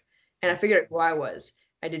work and I figured out who I was.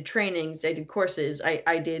 I did trainings, I did courses,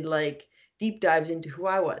 I did like deep dives into who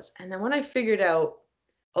I was. And then when I figured out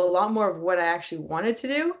a lot more of what I actually wanted to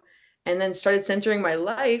do, and then started centering my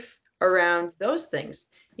life around those things,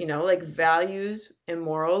 like values and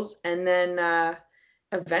morals. And then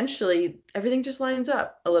eventually everything just lines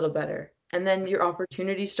up a little better. And then your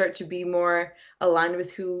opportunities start to be more aligned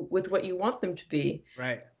with what you want them to be.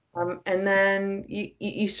 Right. And then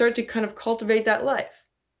you start to kind of cultivate that life.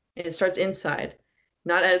 And it starts inside,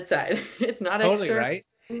 not outside. It's not totally external. Right.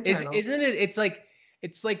 Isn't it?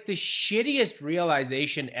 It's like the shittiest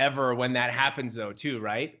realization ever when that happens though too,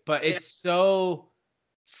 right? But it's so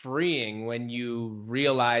freeing when you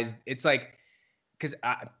realize it's like, because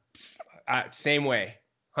same way,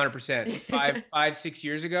 100%. 5-6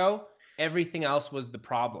 years ago, everything else was the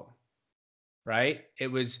problem, right? It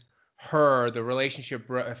was her. The relationship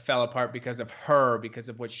fell apart because of her, because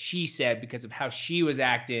of what she said, because of how she was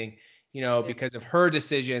acting, because of her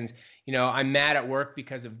decisions. I'm mad at work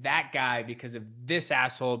because of that guy, because of this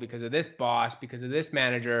asshole, because of this boss, because of this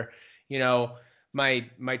manager.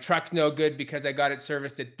 My truck's no good because I got it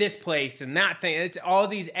serviced at this place and that thing. It's all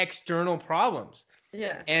these external problems.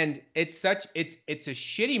 Yeah. And it's a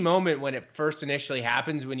shitty moment when it first initially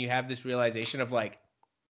happens, when you have this realization of like,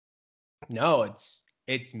 no,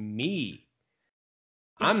 it's me.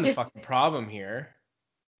 I'm the fucking problem here.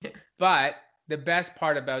 But the best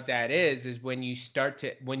part about that is when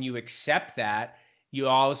you accept that, you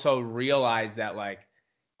also realize that like,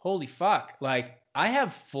 holy fuck, like I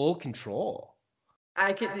have full control.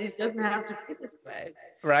 It doesn't have to be this way.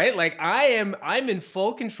 Right? Like I'm in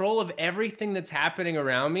full control of everything that's happening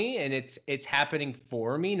around me, and it's happening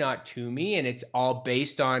for me, not to me, and it's all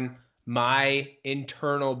based on my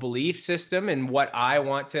internal belief system and how I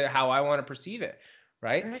want to perceive it.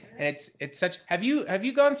 Right? And it's such have you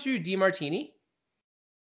gone through DeMartini?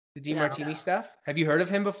 The DeMartini stuff? Have you heard of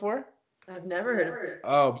him before? I've never heard of him.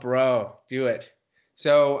 Oh, bro, do it.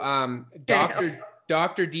 So, Dr.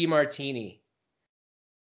 DeMartini.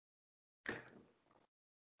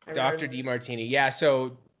 Dr. DeMartini. Yeah,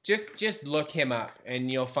 so just look him up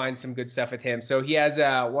and you'll find some good stuff with him. So he has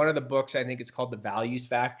one of the books, I think it's called The Values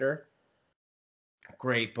Factor.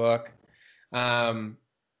 Great book.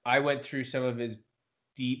 I went through some of his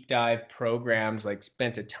deep dive programs, like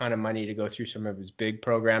spent a ton of money to go through some of his big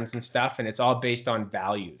programs and stuff. And it's all based on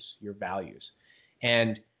values, your values.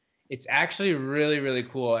 And it's actually really, really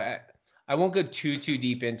cool. I won't go too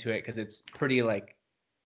deep into it because it's pretty like,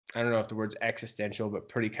 I don't know if the word's existential, but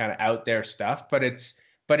pretty kind of out there stuff. But it's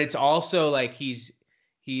also like it's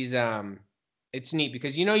neat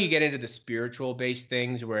because, you know, you get into the spiritual based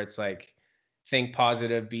things where it's like, think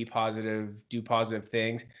positive, be positive, do positive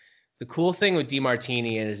things. The cool thing with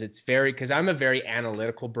DeMartini is because I'm a very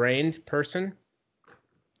analytical brained person.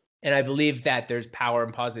 And I believe that there's power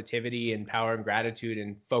in positivity and power in gratitude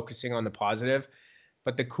and focusing on the positive.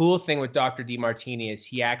 But the cool thing with Dr. DeMartini is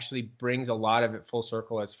he actually brings a lot of it full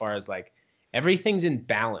circle as far as like everything's in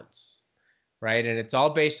balance, right? And it's all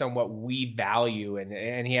based on what we value.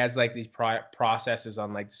 And he has like these processes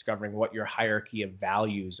on like discovering what your hierarchy of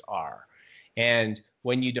values are. And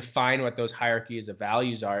when you define what those hierarchies of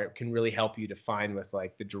values are, it can really help you define with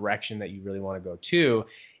like the direction that you really want to go to.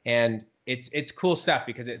 And it's cool stuff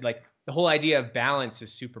because it like the whole idea of balance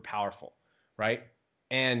is super powerful, right?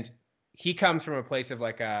 And he comes from a place of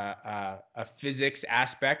like a physics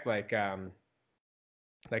aspect, like a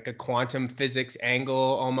quantum physics angle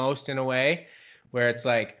almost in a way, where it's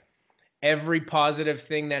like every positive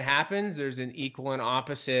thing that happens, there's an equal and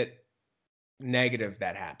opposite negative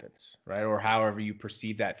that happens, right? Or however you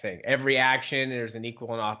perceive that thing. Every action, there's an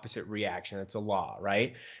equal and opposite reaction. It's a law,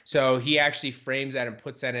 right? So he actually frames that and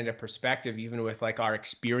puts that into perspective, even with like our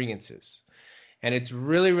experiences. And it's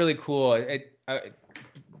really, really cool.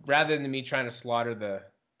 Rather than me trying to slaughter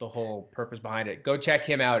the whole purpose behind it, go check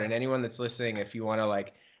him out. And anyone that's listening, if you want to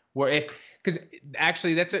like, because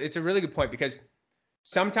actually it's a really good point, because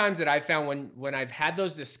sometimes that I've found when I've had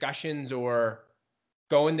those discussions or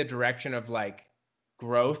go in the direction of like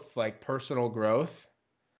growth, like personal growth,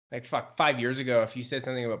 like 5 years ago, if you said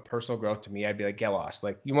something about personal growth to me, I'd be like, get lost.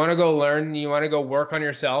 Like, you want to go learn, you want to go work on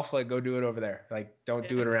yourself, like go do it over there. Like, don't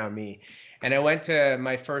do it around me. And I went to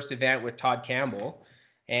my first event with Todd Campbell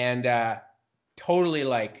and totally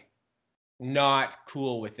like not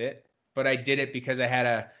cool with it, but I did it because I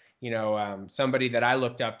had somebody that I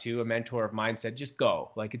looked up to, a mentor of mine, said, just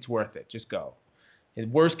go, like it's worth it. Just go. In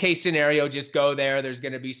worst case scenario, just go there. There's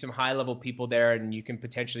going to be some high level people there and you can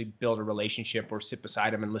potentially build a relationship or sit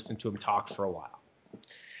beside them and listen to them talk for a while. And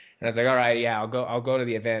I was like, all right, yeah, I'll go to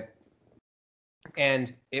the event.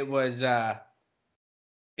 And it was after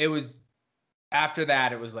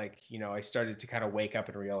that, it was like, I started to kind of wake up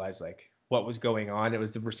and realize like what was going on. It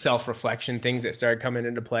was the self-reflection things that started coming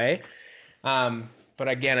into play. But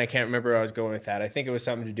again, I can't remember where I was going with that. I think it was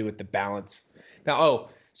something to do with the balance. Now,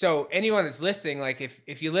 so anyone that's listening, like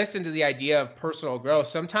if you listen to the idea of personal growth,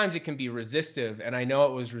 sometimes it can be resistive. And I know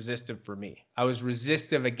it was resistive for me. I was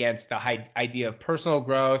resistive against the idea of personal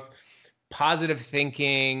growth, positive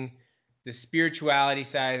thinking, the spirituality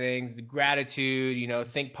side of things, the gratitude,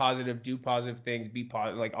 think positive, do positive things, be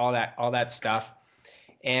positive, like all that stuff.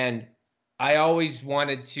 And I always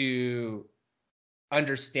wanted to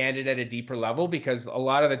understand it at a deeper level, because a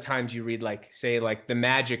lot of the times you read like The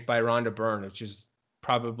Magic by Rhonda Byrne, which is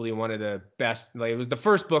probably one of the best, like it was the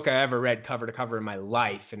first book I ever read cover to cover in my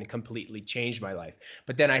life, and it completely changed my life.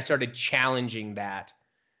 But then I started challenging that,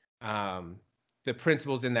 the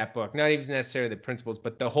principles in that book, not even necessarily the principles,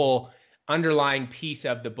 but the whole underlying piece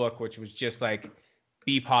of the book, which was just like,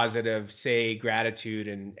 be positive, say gratitude,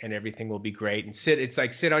 and everything will be great. And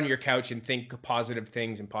sit on your couch and think positive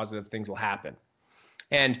things, and positive things will happen.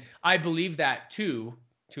 And I believe that too,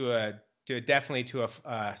 definitely to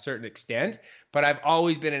a certain extent, but I've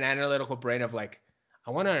always been an analytical brain of like,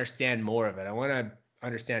 I want to understand more of it. I want to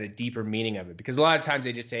understand a deeper meaning of it, because a lot of times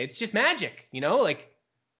they just say, it's just magic, like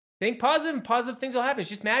think positive and positive things will happen. It's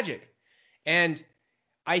just magic. And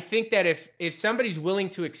I think that if somebody's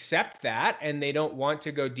willing to accept that and they don't want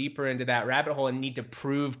to go deeper into that rabbit hole and need to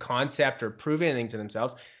prove concept or prove anything to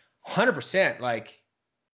themselves, 100%, like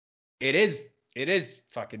it is it is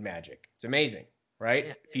fucking magic. It's amazing, right?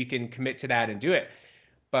 Yeah. If you can commit to that and do it.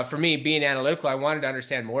 But for me, being analytical, I wanted to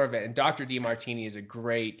understand more of it. And Dr. Demartini is a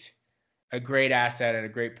great asset and a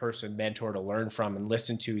great person, mentor to learn from and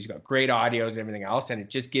listen to. He's got great audios and everything else. And it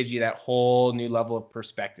just gives you that whole new level of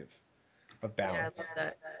perspective of balance. Yeah, I love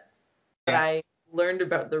that. But I learned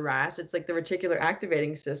about the RAS. It's like the reticular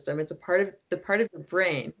activating system. It's a part of your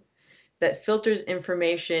brain that filters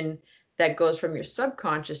information that goes from your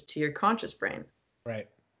subconscious to your conscious brain. Right.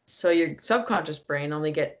 So your subconscious brain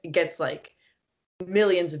only gets like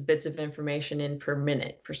millions of bits of information in per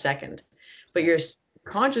minute, per second. But your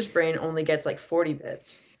conscious brain only gets like 40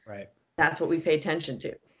 bits. Right. That's what we pay attention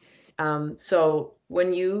to. So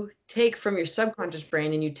when you take from your subconscious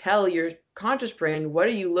brain and you tell your conscious brain, what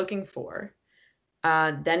are you looking for?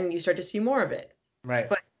 Then you start to see more of it. Right.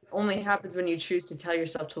 But it only happens when you choose to tell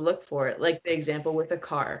yourself to look for it. Like the example with a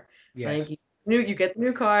car. Yes. Like you get the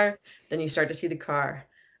new car, then you start to see the car.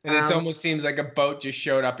 And it almost seems like a boat just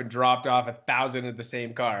showed up and dropped off 1,000 of the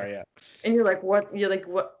same car. Yeah. And you're like, what? You're like,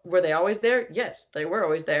 what? Were they always there? Yes, they were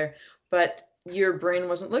always there. But your brain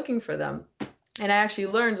wasn't looking for them. And I actually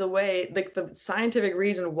learned the scientific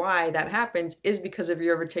reason why that happens is because of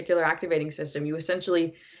your reticular activating system. You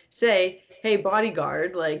essentially say, hey,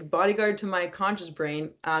 bodyguard to my conscious brain,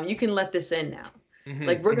 you can let this in now. Mm-hmm.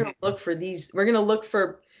 Like, we're going to look for we're going to look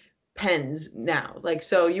for pens now. Like,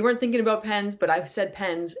 so you weren't thinking about pens, but I said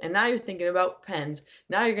pens, and now you're thinking about pens.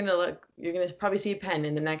 Now you're going to probably see a pen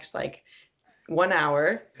in the next, 1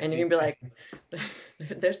 hour, and you're going to be like,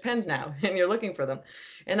 there's pens now, and you're looking for them.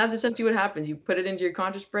 And that's essentially what happens. You put it into your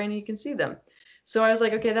conscious brain and you can see them. So I was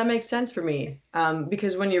like, okay, that makes sense for me.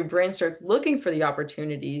 Because when your brain starts looking for the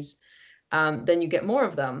opportunities, then you get more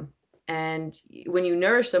of them. And when you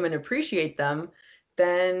nourish them and appreciate them,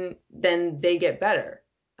 then they get better.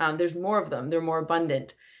 There's more of them. They're more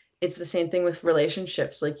abundant. It's the same thing with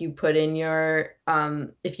relationships. Like, you put in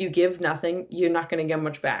if you give nothing, you're not going to get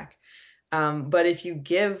much back. But if you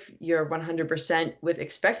give your 100% with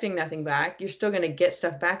expecting nothing back, you're still going to get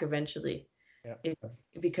stuff back eventually. Yeah.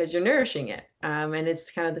 Because you're nourishing it. And it's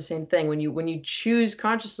kind of the same thing when you choose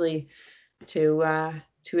consciously to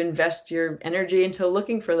invest your energy into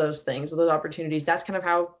looking for those things, those opportunities. That's kind of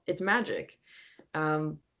how it's magic.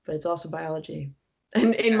 But it's also biology.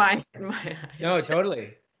 And in my eyes. No,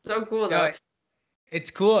 totally. So cool though. No, it's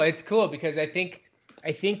cool. It's cool because I think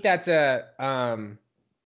that's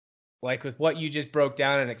like with what you just broke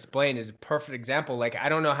down and explained is a perfect example. Like, I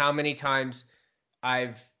don't know how many times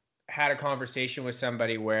I've had a conversation with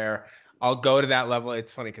somebody where I'll go to that level.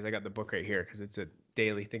 It's funny because I got the book right here because it's a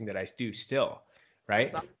daily thing that I do still,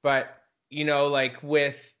 right? But, like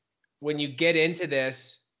when you get into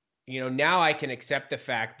this, now I can accept the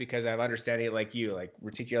fact because I'm understanding it like you, like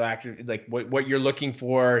reticular active, like what you're looking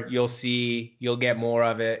for, you'll see, you'll get more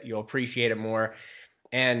of it, you'll appreciate it more.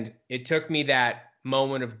 And it took me that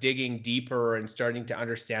moment of digging deeper and starting to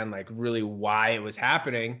understand like really why it was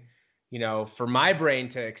happening, for my brain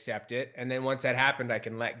to accept it. And then once that happened, I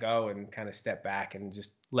can let go and kind of step back and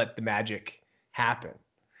just let the magic happen.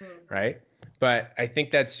 Right. But I think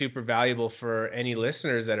that's super valuable for any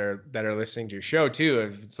listeners that are listening to your show too.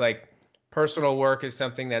 If it's like personal work is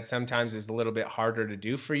something that sometimes is a little bit harder to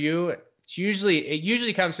do for you, it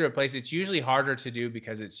usually comes to a place. It's usually harder to do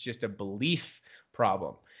because it's just a belief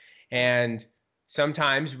problem. And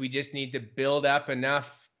sometimes we just need to build up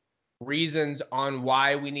enough reasons on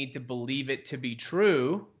why we need to believe it to be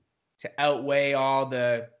true to outweigh all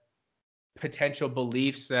the potential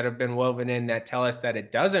beliefs that have been woven in that tell us that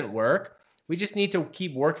it doesn't work. We just need to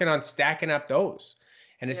keep working on stacking up those.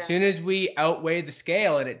 And as soon as we outweigh the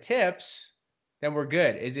scale and it tips, then we're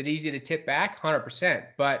good. Is it easy to tip back? 100%.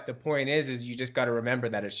 But the point is you just got to remember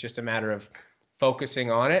that it's just a matter of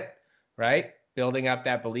focusing on it, right? Building up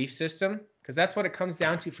that belief system. Because that's what it comes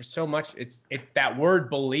down to for so much. It's that word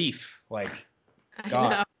belief, like,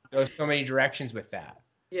 God, goes so many directions with that.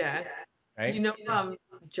 Yeah. Right?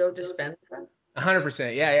 Joe Dispenza?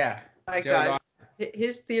 100%. Yeah. My God. Awesome.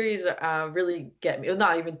 His theories really get me. Well,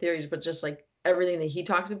 not even theories, but just like everything that he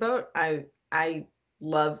talks about. I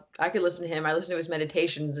love. I could listen to him. I listen to his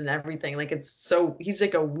meditations and everything. Like, he's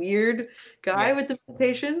like a weird guy with the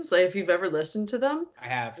meditations. Like, if you've ever listened to them. I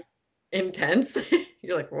have. Intense.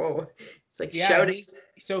 You're like, whoa. It's like shouting.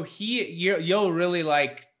 So you'll really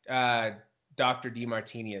like Dr.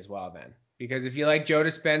 Demartini as well then, because if you like Joe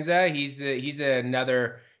Dispenza, he's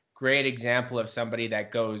another great example of somebody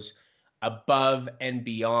that goes above and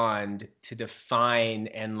beyond to define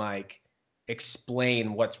and like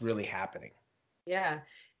explain what's really happening. Yeah.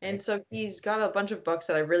 And so he's got a bunch of books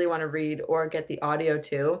that I really want to read or get the audio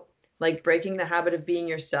too, like Breaking the Habit of Being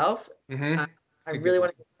Yourself. I really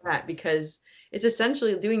want to get to that because it's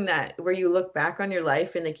essentially doing that where you look back on your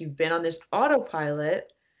life and like you've been on this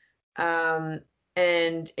autopilot, and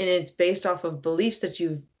it's based off of beliefs that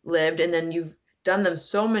you've lived, and then you've done them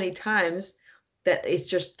so many times that it's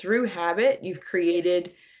just through habit you've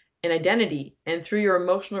created an identity, and through your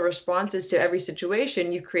emotional responses to every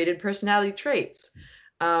situation you've created personality traits.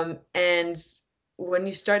 And when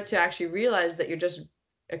you start to actually realize that you're just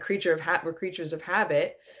a creature of we're creatures of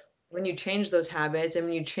habit, when you change those habits and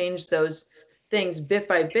when you change those things bit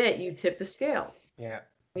by bit, you tip the scale. Yeah.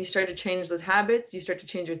 You start to change those habits, you start to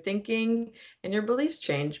change your thinking, and your beliefs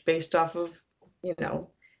change based off of,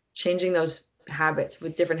 changing those habits.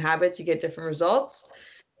 With different habits, you get different results.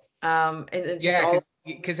 And it's just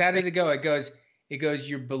because how does it go? It goes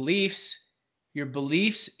your beliefs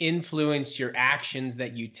influence your actions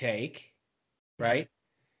that you take, right?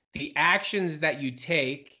 The actions that you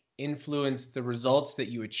take influence the results that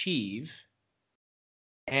you achieve.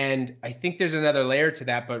 And I think there's another layer to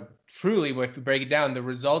that, but truly, if we break it down, the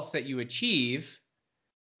results that you achieve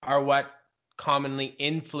are what commonly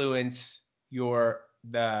influence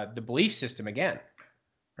the belief system again,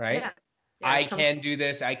 right? Yeah. I can do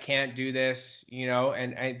this, I can't do this,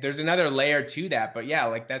 and there's another layer to that, but yeah,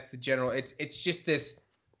 like that's the general, it's just this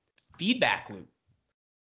feedback loop.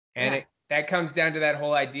 And that comes down to that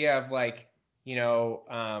whole idea of like,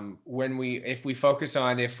 if we focus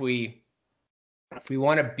on, if we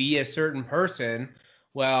want to be a certain person,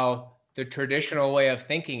 well, the traditional way of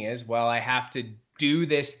thinking is, well, I have to do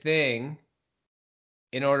this thing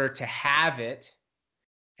in order to have it.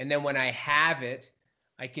 And then when I have it,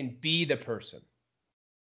 I can be the person.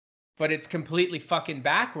 But it's completely fucking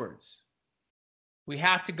backwards. We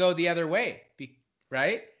have to go the other way,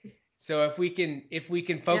 right? So if we can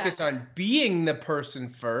focus on being the person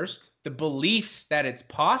first, the beliefs that it's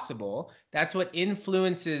possible, that's what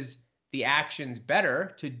influences the actions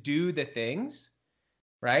better to do the things,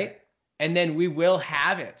 right? And then we will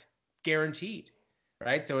have it, guaranteed,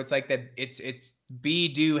 right? So it's like that. It's be,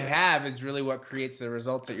 do, have is really what creates the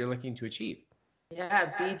results that you're looking to achieve.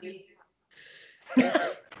 Yeah, be, do.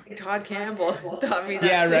 Todd Campbell taught me that.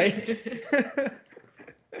 Yeah, too. Right.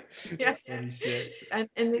 Yeah, funny shit. And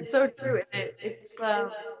it's so true. And it's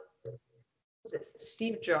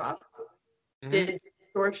Steve Jobs did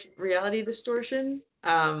reality distortion,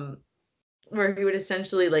 where he would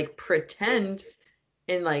essentially like pretend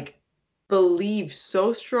and like believe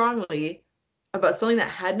so strongly about something that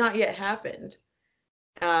had not yet happened,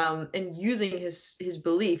 and using his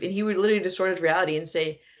belief, and he would literally distort his reality and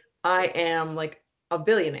say, I am like a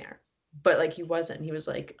billionaire, but like he wasn't. He was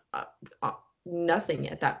like nothing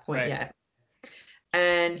at that point yet.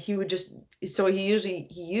 And he would just, so he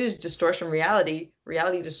used distortion, reality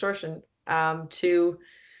distortion, to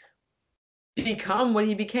become what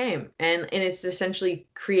he became. And it's essentially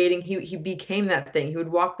creating, he became that thing. He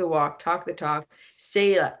would walk the walk, talk the talk,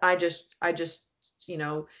 say, I just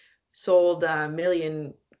sold a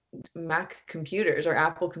million Mac computers or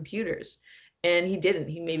Apple computers. And he didn't.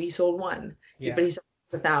 He sold one, but he sold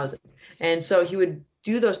 1,000. And so he would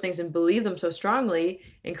do those things and believe them so strongly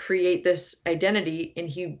and create this identity, and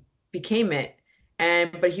he became it.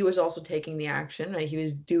 But he was also taking the action, right? He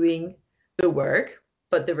was doing the work,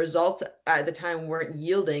 but the results at the time weren't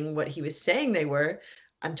yielding what he was saying they were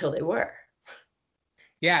until they were.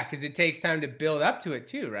 Yeah, because it takes time to build up to it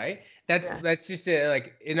too, right? That's just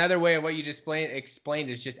like another way of what you just explained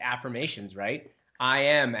is just affirmations, right? I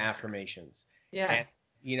am affirmations. Yeah. And,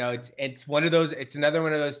 it's one of those. It's another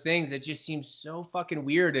one of those things that just seems so fucking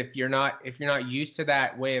weird if you're not used to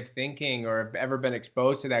that way of thinking or have ever been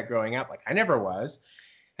exposed to that growing up. Like I never was,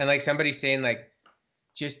 and like somebody saying like,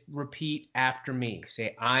 just repeat after me.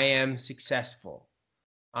 Say, I am successful.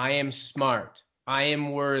 I am smart. I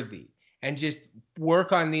am worthy. And just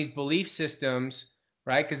work on these belief systems,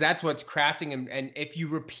 right? Because that's what's crafting. And if you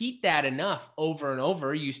repeat that enough over and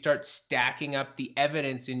over, you start stacking up the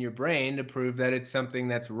evidence in your brain to prove that it's something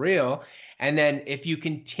that's real. And then if you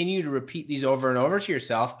continue to repeat these over and over to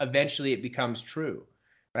yourself, eventually it becomes true,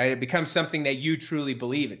 right? It becomes something that you truly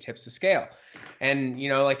believe. It tips the scale. And,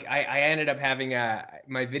 like I ended up having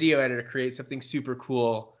my video editor create something super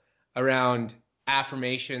cool around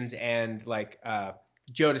affirmations and like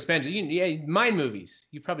Joe Dispenza. Mind movies.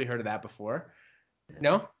 You've probably heard of that before.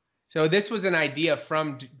 No? So this was an idea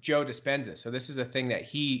from Joe Dispenza. So this is a thing that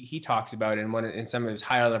he talks about in some of his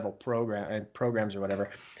higher level programs or whatever.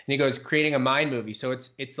 And he goes, creating a mind movie. So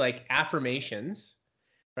it's like affirmations,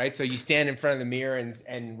 right? So you stand in front of the mirror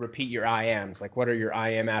and repeat your I ams. Like, what are your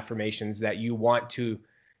I am affirmations that you want to,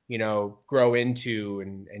 grow into,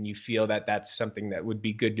 and you feel that that's something that would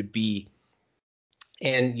be good to be.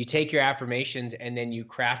 And you take your affirmations and then you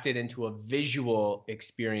craft it into a visual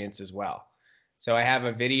experience as well. So I have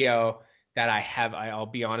a video that I'll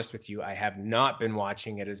be honest with you, I have not been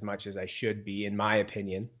watching it as much as I should be, in my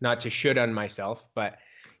opinion. Not to should on myself, but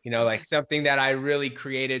like something that I really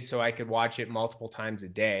created so I could watch it multiple times a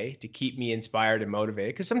day to keep me inspired and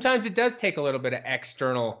motivated. Because sometimes it does take a little bit of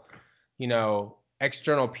external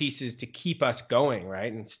pieces to keep us going,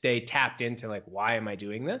 right? And stay tapped into like, why am I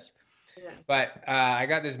doing this? Yeah. But I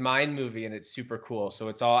got this Mind movie and it's super cool. So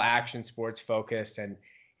it's all action sports focused, and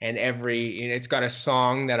it's got a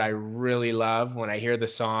song that I really love. When I hear the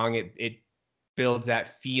song, it builds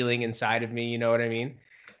that feeling inside of me. You know what I mean?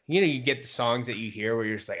 You get the songs that you hear where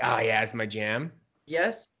you're just like, oh yeah, it's my jam.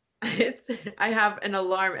 Yes. I have an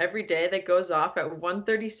alarm every day that goes off at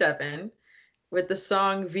 1:37 with the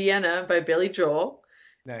song Vienna by Billy Joel.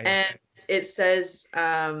 Nice. And it says,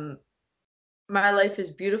 my life is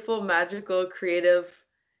beautiful, magical, creative,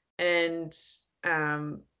 and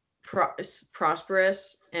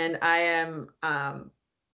prosperous. And I am,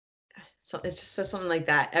 so it just says something like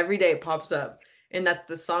that. Every day it pops up. And that's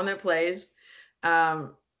the song that plays.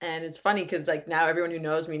 And it's funny because like now everyone who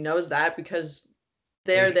knows me knows that, because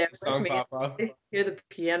they're there with me. They hear the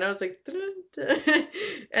piano, it's like,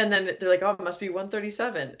 and then they're like, oh, it must be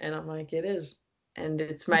 1:37. And I'm like, it is. And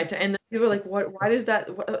it's my time. And then people are like, what? Why does that?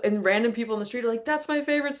 And random people in the street are like, that's my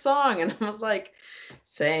favorite song. And I was like,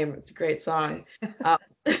 same. It's a great song.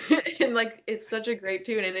 And like, it's such a great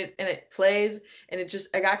tune, and it plays, and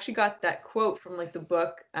I actually got that quote from like the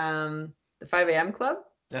book, the 5 a.m. Club.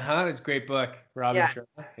 It's a great book, Robin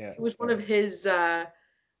Sharma. Yeah. It was one of his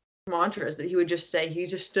mantras that he would just say. He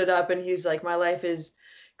just stood up and he's like, my life is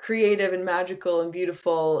creative and magical and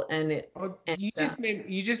beautiful. And you just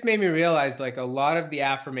made me realize like a lot of the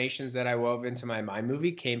affirmations that I wove into my Mind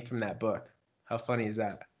movie came from that book. How funny is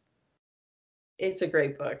that? It's a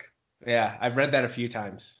great book. Yeah, I've read that a few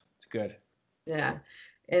times. It's good. Yeah.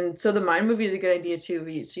 And so the Mind movie is a good idea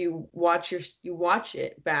too. So you watch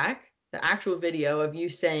it back, the actual video of you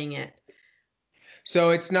saying it.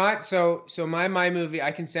 So it's not so my Mind movie,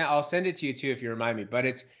 I'll send it to you too if you remind me,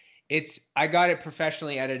 but I got it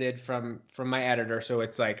professionally edited from my editor. So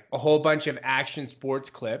it's like a whole bunch of action sports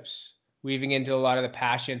clips, weaving into a lot of the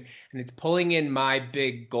passion, and it's pulling in my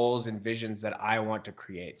big goals and visions that I want to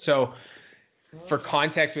create. So for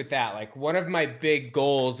context with that, like one of my big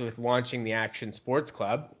goals with launching the Action Sports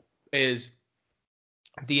Club is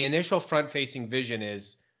the initial front-facing vision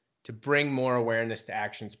is to bring more awareness to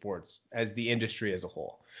action sports as the industry as a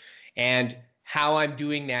whole. And how I'm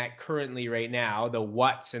doing that currently right now, the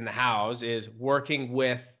what's and the how's, is working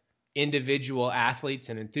with individual athletes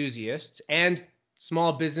and enthusiasts and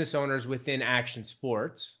small business owners within action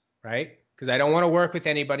sports, right? Because I don't want to work with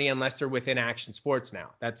anybody unless they're within action sports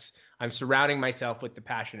now. I'm surrounding myself with the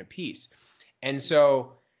passionate piece. And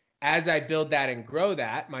so as I build that and grow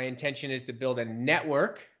that, my intention is to build a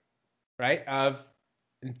network, right, of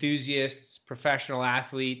enthusiasts, professional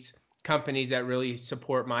athletes, companies that really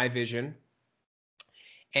support my vision.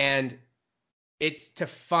 And it's to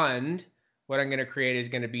fund what I'm going to create is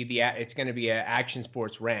going to be it's going to be an action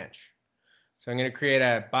sports ranch. So I'm going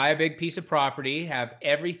to buy a big piece of property, have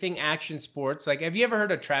everything action sports. Like, have you ever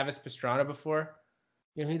heard of Travis Pastrana before?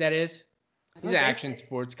 You know who that is? He's an action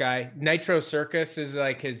sports guy. Nitro Circus is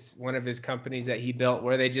like one of his companies that he built,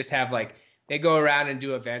 where they just have like, they go around and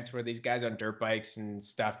do events where these guys on dirt bikes and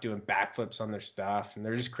stuff doing backflips on their stuff, and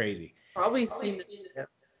they're just crazy. Probably seen it.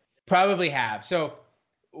 Probably have. So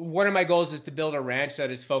one of my goals is to build a ranch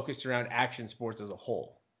that is focused around action sports as a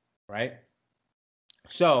whole, right?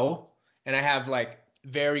 So, and I have like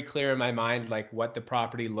very clear in my mind like what the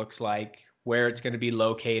property looks like, where it's going to be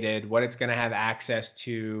located, what it's going to have access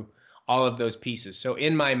to, all of those pieces. So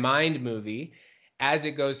in my Mind movie, as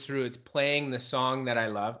it goes through, it's playing the song that I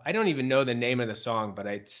love. I don't even know the name of the song, but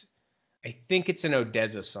I think it's an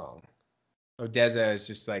ODESZA song. ODESZA is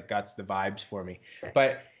just like got the vibes for me.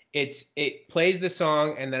 But it plays the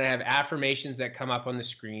song, and then I have affirmations that come up on the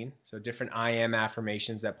screen. So different I am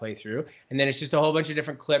affirmations that play through. And then it's just a whole bunch of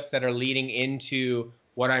different clips that are leading into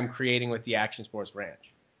what I'm creating with the Action Sports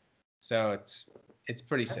Ranch. So it's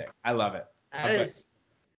pretty sick. I love it.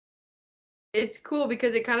 It's cool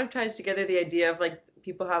because it kind of ties together the idea of like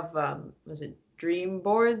people have was it dream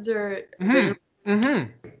boards or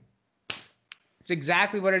It's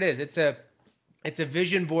exactly what it is. It's a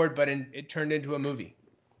vision board, but it turned into a movie.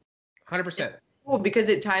 100%. Cool because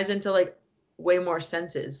it ties into like way more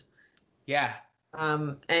senses. Yeah.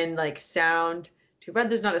 And like sound. Too bad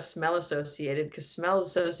there's not a smell associated, because smell is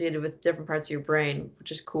associated with different parts of your brain,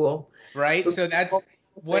 which is cool. Right. So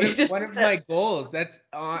one of my goals. That's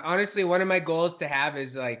honestly one of my goals to have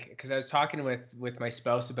is like, because I was talking with my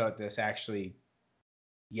spouse about this actually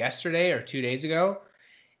yesterday or 2 days ago,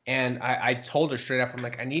 and I told her straight up, I'm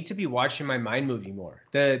like, I need to be watching my mind movie more.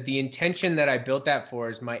 The intention that I built that for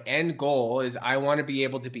is my end goal is I want to be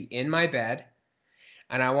able to be in my bed,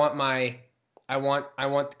 and I want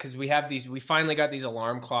because we finally got these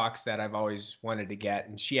alarm clocks that I've always wanted to get,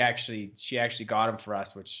 and she actually got them for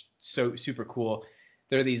us, which so super cool.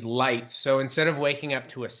 They're these lights. So instead of waking up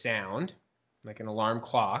to a sound, like an alarm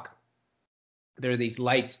clock, there are these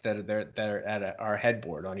lights that are at our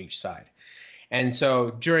headboard on each side. And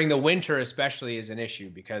so during the winter especially is an issue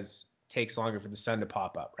because it takes longer for the sun to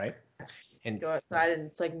pop up, right? And go outside and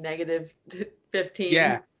it's like negative 15.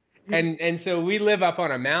 Yeah. And so we live up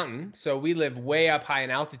on a mountain, so we live way up high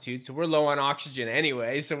in altitude, so we're low on oxygen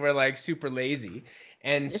anyway, so we're like super lazy.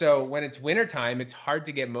 And so when it's wintertime, it's hard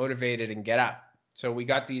to get motivated and get up. So we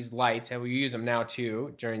got these lights, and we use them now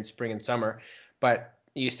too during spring and summer. But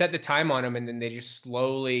you set the time on them, and then they just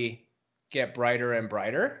slowly get brighter and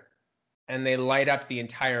brighter, and they light up the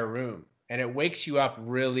entire room. And it wakes you up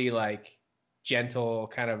really like gentle,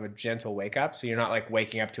 kind of a gentle wake up. So you're not like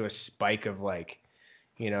waking up to a spike of like,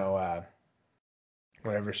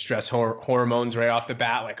 whatever stress hormones right off the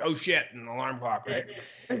bat, like, oh shit, an alarm clock, right?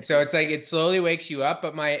 So it's like it slowly wakes you up.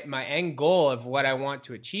 But my end goal of what I want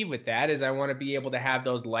to achieve with that is I want to be able to have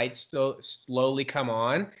those lights slowly come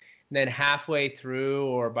on, and then halfway through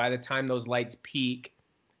or by the time those lights peak,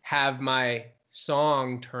 have my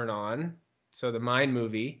song turn on, so the mind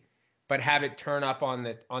movie, but have it turn up on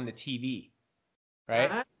the TV,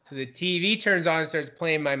 right? Uh-huh. So the TV turns on and starts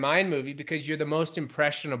playing my mind movie because you're the most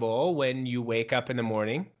impressionable when you wake up in the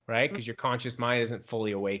morning, right? Because your conscious mind isn't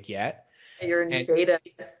fully awake yet. You're in theta.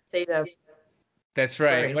 That's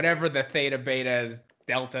right. Sorry. Whatever the theta, beta is,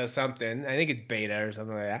 delta something. I think it's beta or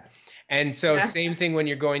something like that. And so Same thing when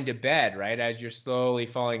you're going to bed, right? As you're slowly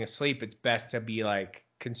falling asleep, it's best to be like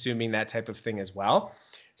consuming that type of thing as well.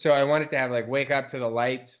 So I wanted to have like wake up to the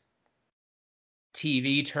lights,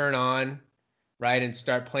 TV turn on, right, and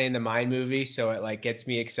start playing the mind movie, so it like gets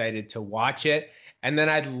me excited to watch it. And then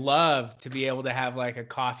I'd love to be able to have like a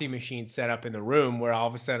coffee machine set up in the room where all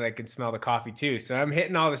of a sudden I can smell the coffee too. So I'm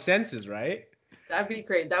hitting all the senses, right? That'd be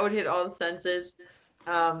great. That would hit all the senses.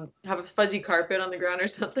 Have a fuzzy carpet on the ground or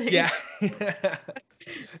something. Yeah.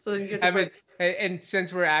 So you and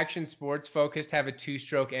since we're action sports focused, have a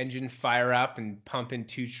 2-stroke engine fire up and pump in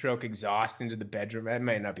 2-stroke exhaust into the bedroom. That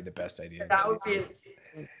might not be the best idea. That would be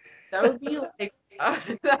insane. That would be like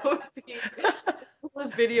that would be the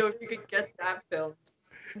coolest video if you could get that filmed.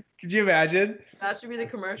 Could you imagine? That should be the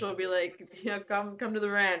commercial. It'd be like, come to the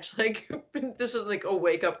ranch. Like this is like a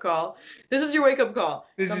wake up call. This is your wake up call.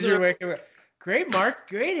 This is your wake up. Great, Mark.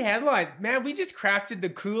 Great headline. Man, we just crafted the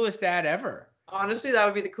coolest ad ever. Honestly, that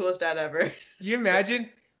would be the coolest ad ever. Do you imagine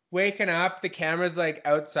waking up, the camera's like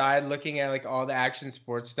outside looking at like all the action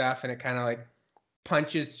sports stuff, and it kind of like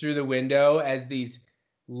punches through the window as these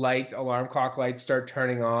alarm clock lights start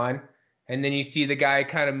turning on, and then you see the guy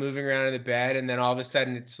kind of moving around in the bed, and then all of a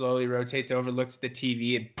sudden it slowly rotates over, looks at the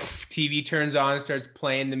TV, and TV turns on and starts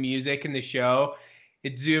playing the music in the show.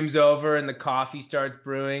 It zooms over and the coffee starts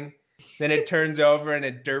brewing. Then it turns over and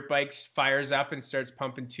a dirt bike fires up and starts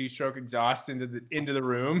pumping 2-stroke exhaust into the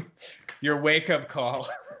room. Your wake up call.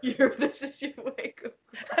 This is your wake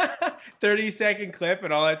up. 30-second clip,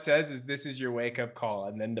 and all it says is "This is your wake up call,"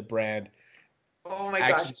 and then the brand. Oh my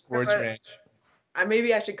Action gosh. Sports Ranch.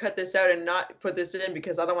 Maybe I should cut this out and not put this in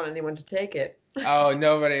because I don't want anyone to take it. Oh,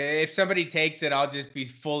 nobody. If somebody takes it, I'll just be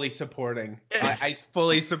fully supporting. I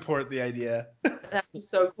fully support the idea. That'd be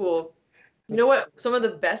so cool. You know what? Some of the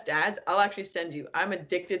best ads I'll actually send you. I'm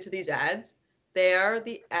addicted to these ads. They are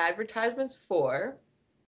the advertisements for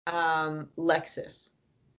Lexus.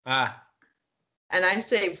 Ah. And I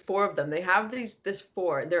saved 4 of them. They have this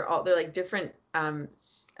 4. They're like different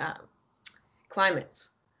climates.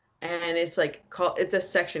 And it's a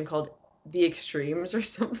section called The Extremes or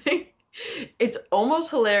something. It's almost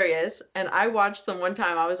hilarious. And I watched them one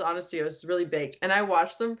time. I was really baked. And I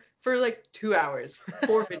watched them for like 2 hours,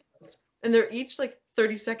 4 videos. And they're each like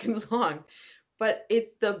 30 seconds long. But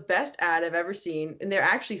it's the best ad I've ever seen. And they're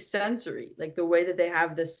actually sensory. Like the way that they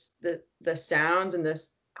have the sounds and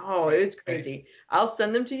this. Oh, it's crazy. I'll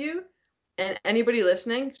send them to you. And anybody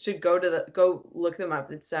listening should go look them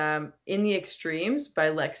up. It's In the Extremes by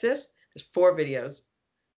Lexus. There's 4 videos.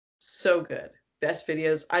 So good. Best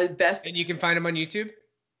videos. And you can find them on YouTube?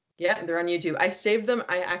 Yeah, they're on YouTube. I saved them.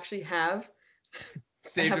 I actually have.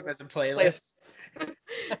 Saved them as a playlist.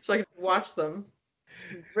 So I can watch them.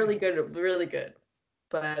 Really good. Really good.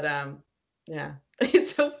 But Yeah.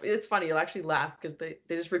 It's funny. You'll actually laugh because they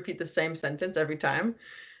just repeat the same sentence every time.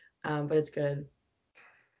 But it's good.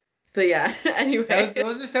 So yeah, anyway.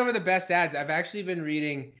 Those are some of the best ads. I've actually been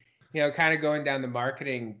reading, kind of going down the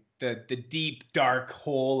marketing, the deep, dark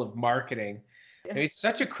hole of marketing. Yeah. I mean, it's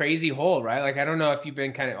such a crazy hole, right? Like, I don't know if you've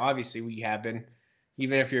been obviously we have been,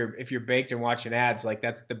 even if you're baked and watching ads, like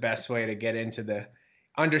that's the best way to get into the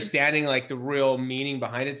understanding like the real meaning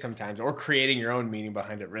behind it sometimes, or creating your own meaning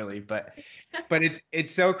behind it really. But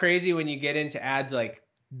it's so crazy when you get into ads, like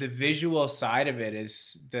the visual side of it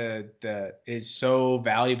is is so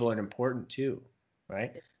valuable and important too,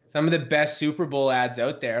 right? Some of the best Super Bowl ads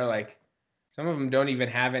out there, like some of them don't even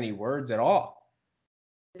have any words at all.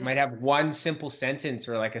 It might have one simple sentence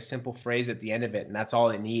or like a simple phrase at the end of it, and that's all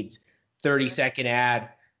it needs. 30-second ad,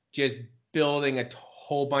 just building a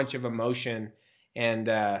whole bunch of emotion and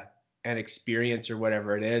experience or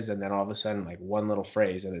whatever it is, and then all of a sudden like one little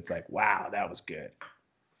phrase and it's like, wow, that was good.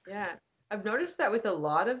 Yeah, I've noticed that with a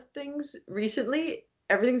lot of things recently,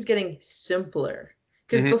 everything's getting simpler.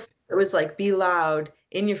 Because before it was like, be loud,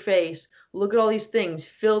 in your face, look at all these things,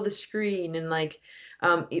 fill the screen, and like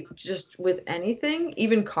just with anything,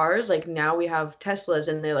 even cars, like now we have Teslas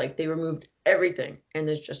and they removed everything and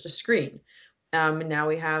there's just a screen. And now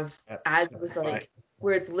we have ads with like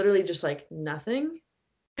where it's literally just like nothing,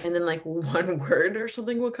 and then like one word or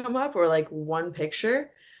something will come up, or like one picture.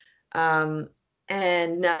 And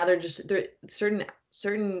now they're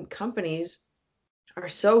certain companies are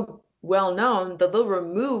so well known that they'll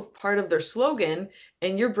remove part of their slogan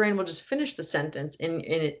and your brain will just finish the sentence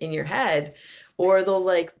in your head, or they'll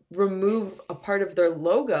like remove a part of their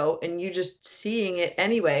logo and you just seeing it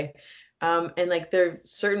anyway. And like their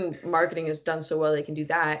certain marketing is done so well they can do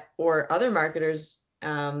that, or other marketers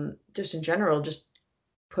just in general just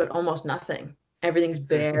put almost nothing. Everything's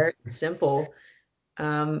bare, simple,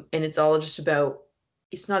 and it's all just about.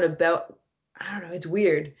 It's not about. I don't know. It's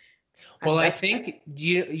weird. Well, I think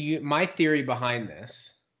my theory behind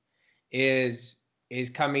this is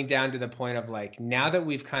coming down to the point of like, now that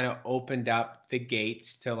we've kind of opened up the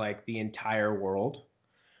gates to like the entire world,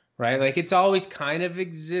 right? Like it's always kind of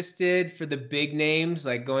existed for the big names,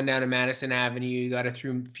 like going down to Madison Avenue, you got a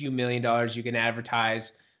few $1 million, you can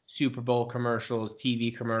advertise Super Bowl commercials,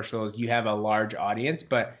 TV commercials, you have a large audience.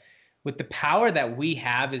 But with the power that we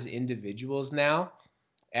have as individuals now,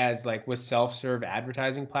 as like with self-serve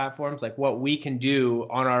advertising platforms, like what we can do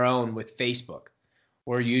on our own with Facebook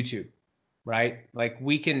or YouTube, right? Like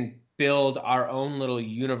we can build our own little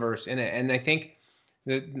universe in it. And I think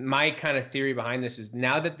my kind of theory behind this is,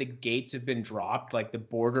 now that the gates have been dropped, like the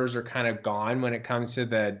borders are kind of gone when it comes to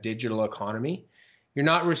the digital economy, you're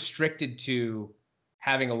not restricted to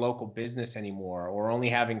having a local business anymore, or only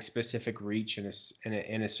having specific reach in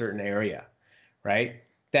a certain area, right?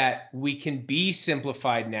 That we can be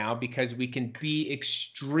simplified now because we can be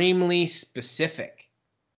extremely specific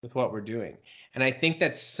with what we're doing. And I think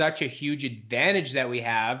that's such a huge advantage that we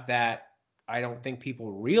have that I don't think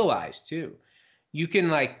people realize too. You can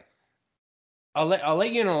like, I'll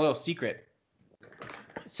let you in a little secret.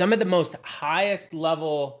 Some of the most highest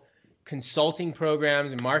level consulting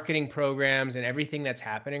programs and marketing programs and everything that's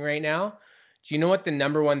happening right now, do you know what the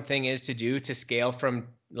number one thing is to do to scale from,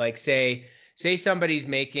 like, say somebody's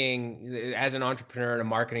making, as an entrepreneur in a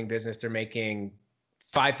marketing business, they're making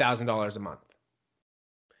 $5,000 a month.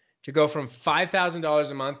 To go from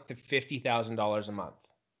 $5,000 a month to $50,000 a month,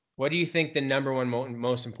 what do you think the number one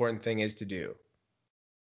most important thing is to do?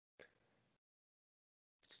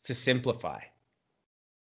 It's to simplify.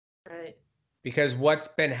 Right. Because what's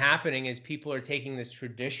been happening is people are taking this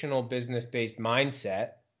traditional business-based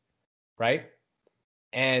mindset, right?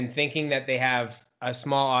 And thinking that they have a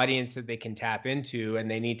small audience that they can tap into,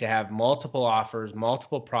 and they need to have multiple offers,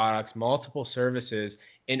 multiple products, multiple services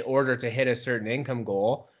in order to hit a certain income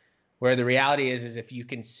goal. Where the reality is if you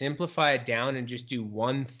can simplify it down and just do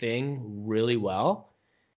one thing really well,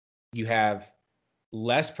 you have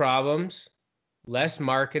less problems, less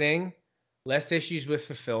marketing, less issues with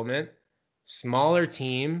fulfillment, smaller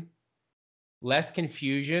team, less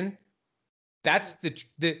confusion. That's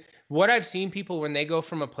what I've seen people when they go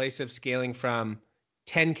from a place of scaling from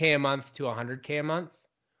 10K a month to 100K a month,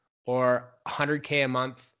 or 100K a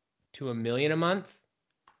month to $1 million a month.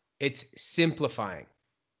 It's simplifying.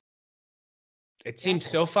 It seems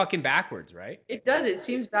so fucking backwards, right? It does. It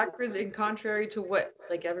seems backwards and contrary to what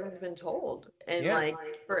like everyone's been told, and like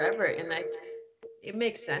forever. And it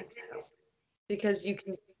makes sense now, because you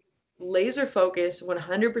can laser focus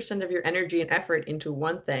 100% of your energy and effort into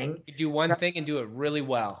one thing. You do one thing and do it really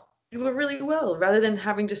well. Do it really well, rather than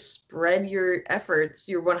having to spread your efforts,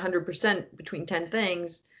 your 100% between 10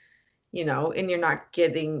 things. and you're not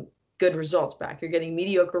getting good results back. You're getting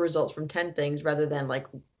mediocre results from 10 things rather than like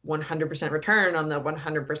 100% return on the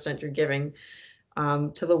 100% you're giving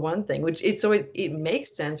to the one thing, which it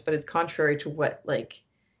makes sense, but it's contrary to what like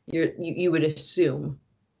you would assume.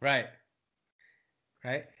 Right.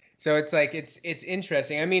 So it's like it's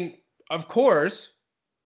interesting. I mean, of course,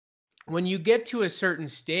 when you get to a certain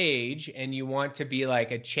stage and you want to be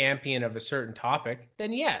like a champion of a certain topic,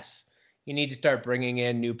 then yes, you need to start bringing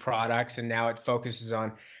in new products. And now it focuses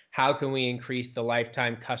on how can we increase the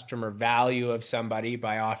lifetime customer value of somebody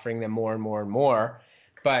by offering them more and more and more.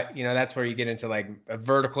 But, that's where you get into like a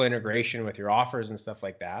vertical integration with your offers and stuff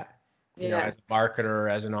like that, as a marketer or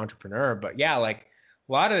as an entrepreneur. But yeah, like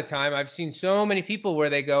a lot of the time I've seen so many people where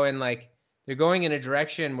they go in like, they're going in a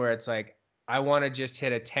direction where it's like, I want to just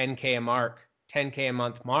hit a 10K a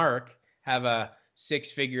month mark, have a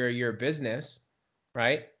 6-figure a year business,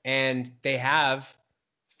 right? And they have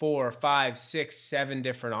 4, 5, 6, 7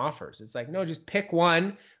 different offers. It's like, no, just pick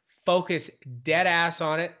one, focus dead ass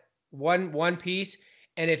on it, one piece.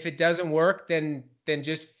 And if it doesn't work, then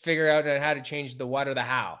just figure out how to change the what or the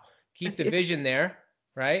how. Keep the vision there,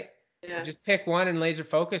 right? Yeah. Just pick one and laser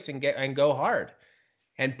focus and go hard.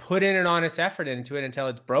 And put in an honest effort into it until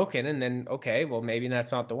it's broken. And then, okay, well, maybe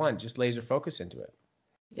that's not the one. Just laser focus into it.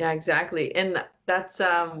 Yeah, exactly. And that's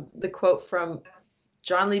the quote from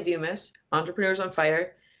John Lee Dumas, Entrepreneurs on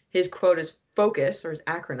Fire. His quote is focus, or his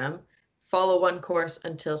acronym, follow one course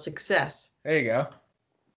until success. There you go.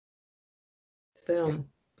 Boom.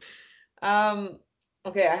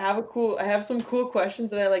 Okay, I have some cool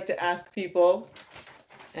questions that I like to ask people.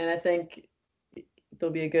 And I think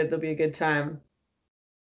they'll be a good time.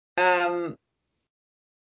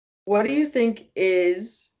 What do you think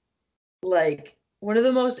is like one of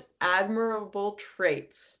the most admirable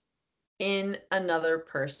traits in another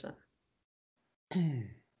person? The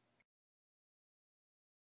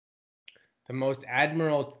most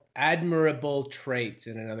admirable traits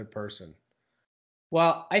in another person.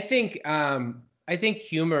 Well, I think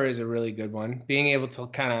humor is a really good one. Being able to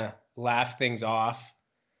kind of laugh things off.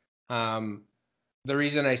 The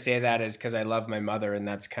reason I say that is because I love my mother, and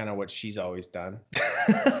that's kind of what she's always done.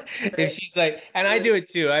 If she's like, and I do it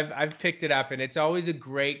too. I've picked it up, and it's always a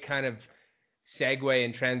great kind of segue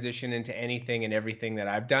and transition into anything and everything that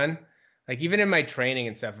I've done. Like even in my training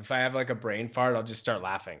and stuff, if I have like a brain fart, I'll just start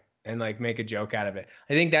laughing and like make a joke out of it.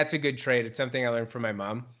 I think that's a good trait. It's something I learned from my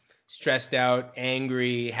mom. Stressed out,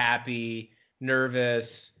 angry, happy,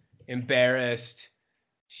 nervous, embarrassed.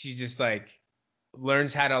 She just like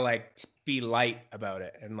learns how to like be light about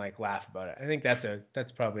it and like laugh about it. I think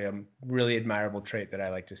that's probably a really admirable trait that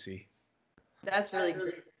I like to see. That's really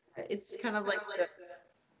great. It's kind of like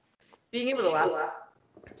being able to laugh.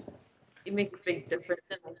 It makes a big difference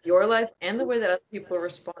in like your life and the way that other people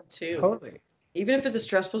respond too. Totally. Even if it's a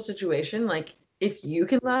stressful situation, like if you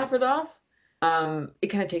can laugh it off, it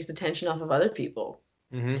kind of takes the tension off of other people.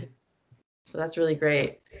 Mm-hmm. So that's really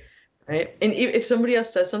great. Right. And if somebody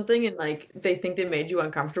else says something and like they think they made you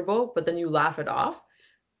uncomfortable, but then you laugh it off,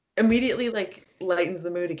 immediately like lightens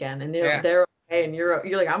the mood again, and they're okay, and you're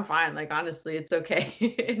like, I'm fine. Like honestly, it's okay.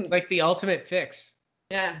 It's like the ultimate fix.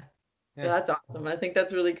 Yeah. So that's awesome. I think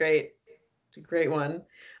that's really great. It's a great one.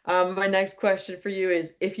 My next question for you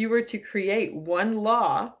is, if you were to create one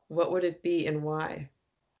law, what would it be and why?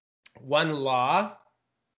 One law?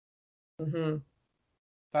 Mm-hmm.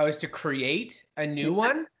 If I was to create a new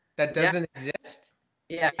one that doesn't exist?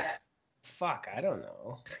 Yeah. Fuck, I don't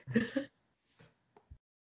know.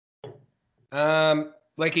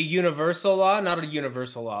 Like a universal law, not a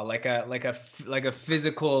universal law, like a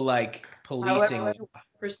physical like policing. However you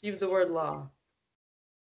perceive the word law.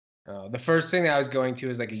 The first thing that I was going to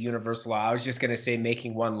is like a universal law. I was just gonna say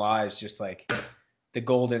making one law is just like the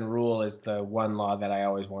golden rule is the one law that I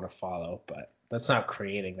always want to follow, but that's not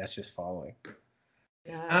creating, that's just following.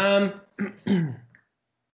 Yeah.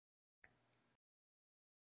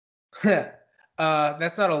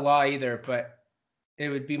 That's not a law either, but it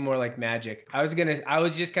would be more like magic. I was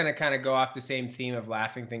just gonna kind of go off the same theme of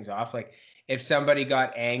laughing things off. Like if somebody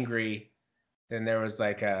got angry, then there was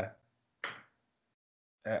like a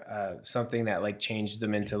something that like changed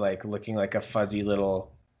them into like looking like a fuzzy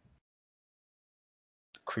little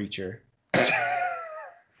creature.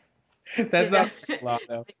 That's not a law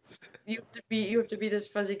though. You have to be this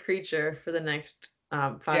fuzzy creature for the next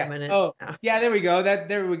 5 minutes. Oh, yeah, there we go.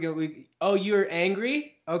 There we go. You're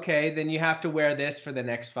angry? Okay, then you have to wear this for the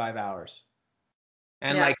next 5 hours.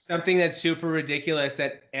 And like something that's super ridiculous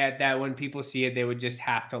that when people see it, they would just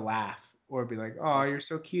have to laugh or be like, "Oh, you're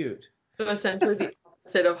so cute." So essentially the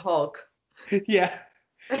opposite of Hulk. Yeah.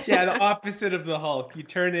 Yeah, the opposite of the Hulk. You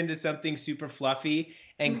turn into something super fluffy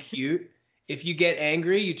and cute. If you get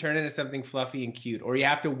angry, you turn into something fluffy and cute, or you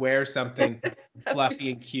have to wear something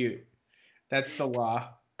fluffy and cute. That's the law.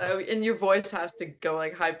 Oh, and your voice has to go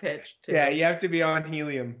like high pitched too. Yeah, you have to be on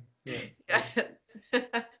helium. Yeah.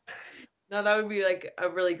 No, that would be like a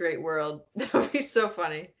really great world. That would be so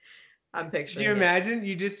funny. I'm picturing Do you imagine?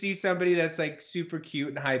 You just see somebody that's like super cute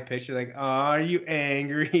and high pitched. You're like, oh, are you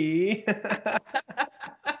angry?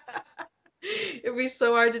 It'd be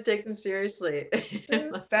so hard to take them seriously.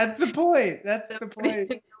 That's the point. That's the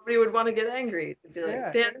point. Nobody would want to get angry. It'd be like,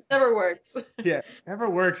 Yeah. damn, this never works. Yeah, never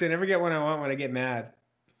works. I never get what I want when I get mad.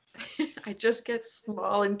 I just get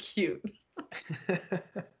small and cute.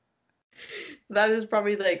 That is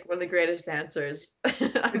probably like one of the greatest answers.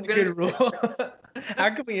 It's a good rule.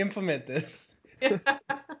 How can we implement this?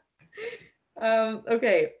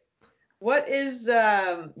 Okay. What is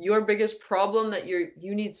your biggest problem that you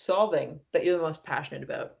need solving that you're the most passionate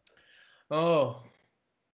about? Oh,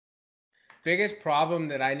 biggest problem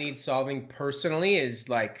that I need solving personally is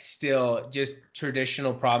like still just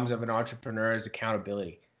traditional problems of an entrepreneur is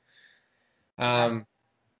accountability.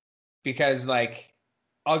 Because like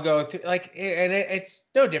I'll go through like, and it's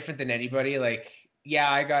no different than anybody. Like,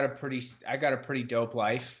 yeah, I got a pretty dope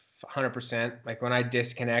life, 100%. Like when I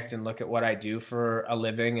disconnect and look at what I do for a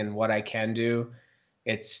living and what I can do,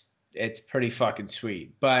 it's pretty fucking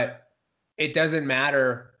sweet. But it doesn't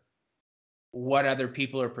matter what other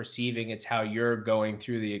people are perceiving. It's how you're going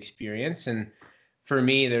through the experience. And for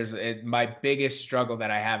me, my biggest struggle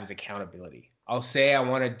that I have is accountability. I'll say I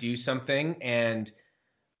want to do something, and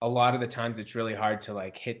a lot of the times it's really hard to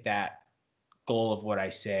like hit that goal of what I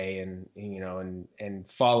say and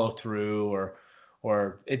follow through,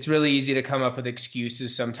 or it's really easy to come up with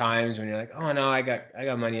excuses sometimes when you're like, oh no, I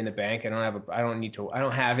got money in the bank. I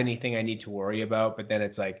don't have anything I need to worry about. But then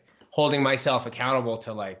it's like holding myself accountable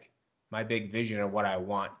to like my big vision of what I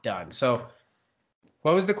want done. So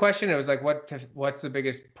what was the question? It was like, what's the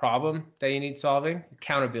biggest problem that you need solving?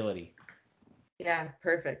 Accountability. Yeah,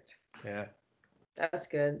 perfect. Yeah. That's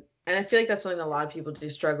good. And I feel like that's something that a lot of people do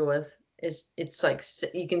struggle with. It's like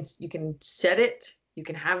you can set it, you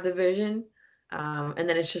can have the vision, and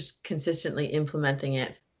then it's just consistently implementing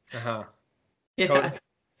it. Uh-huh. Yeah. Totally.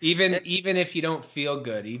 Even if you don't feel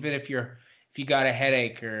good, even if you got a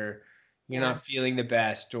headache or you're not feeling the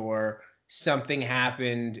best or something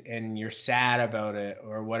happened and you're sad about it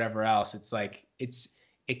or whatever else, it's like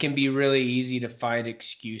it can be really easy to find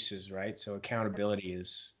excuses, right? So accountability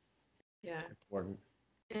is important.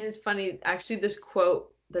 And it's funny, actually, this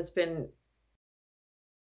quote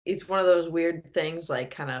it's one of those weird things,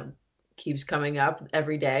 like kind of keeps coming up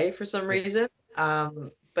every day for some reason.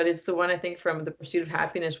 But it's the one, I think, from The Pursuit of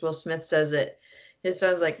Happiness. Will Smith says it. It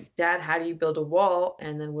sounds like, Dad, how do you build a wall?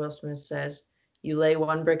 And then Will Smith says, you lay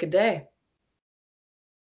one brick a day.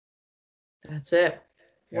 That's it.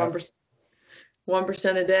 Yep.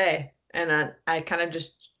 1% a day. And I kind of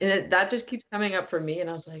that just keeps coming up for me. And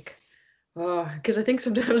I was like, oh, because I think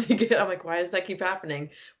sometimes I'm like, why does that keep happening?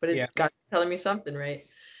 But God's telling me something, right?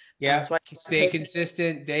 Yeah. That's why stay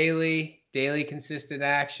consistent, daily consistent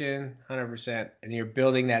action, 100%. And you're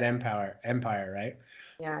building that empire, right?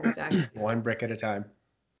 Yeah, exactly. One brick at a time.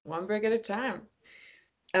 One brick at a time.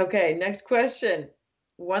 Okay, next question.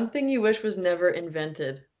 One thing you wish was never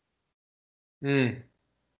invented. One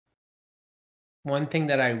thing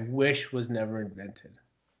that I wish was never invented.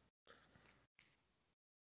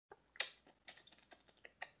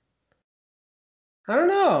 I don't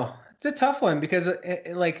know. It's a tough one because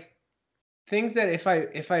like things that if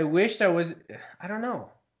I wished I was, I don't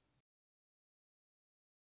know.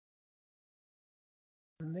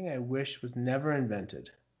 One thing I wish was never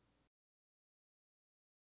invented.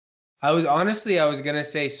 I was gonna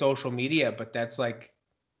say social media, but that's like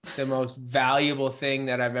the most valuable thing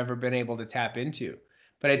that I've ever been able to tap into.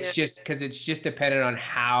 But it's just because it's just dependent on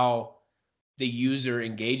how the user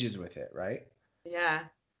engages with it, right? Yeah.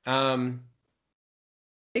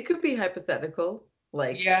 It could be hypothetical,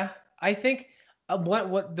 like. Yeah, I think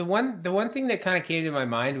what the one thing that kind of came to my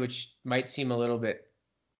mind, which might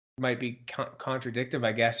be contradictory,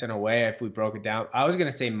 I guess, in a way, if we broke it down. I was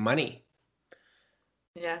gonna say money.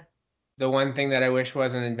 Yeah. The one thing that I wish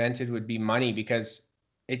wasn't invented would be money, because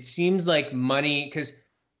it seems like money, because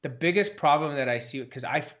the biggest problem that I see, because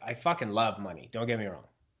I fucking love money, don't get me wrong.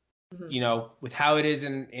 Mm-hmm. With how it is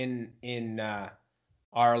in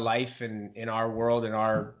our life and in our world and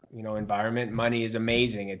our environment, money is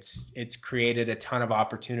amazing. It's created a ton of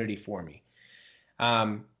opportunity for me,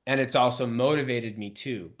 and it's also motivated me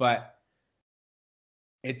too. But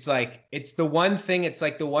it's like, it's the one thing, it's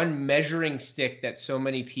like the one measuring stick that so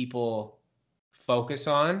many people focus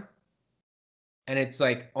on. And it's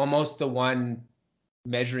like almost the one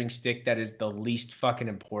measuring stick that is the least fucking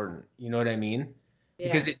important. You know what I mean? Yeah.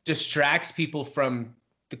 Because it distracts people from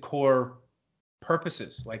the core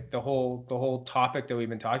purposes, like the whole topic that we've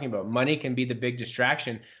been talking about. Money can be the big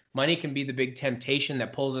distraction. Money can be the big temptation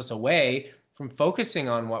that pulls us away from focusing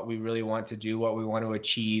on what we really want to do, what we want to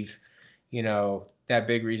achieve, you know, that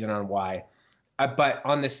big reason on why. But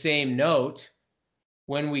on the same note,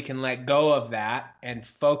 when we can let go of that and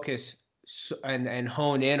focus and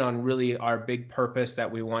hone in on really our big purpose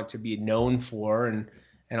that we want to be known for, and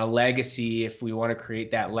a legacy, if we want to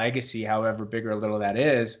create that legacy, however big or little that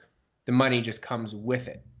is, the money just comes with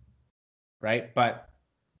it, right? But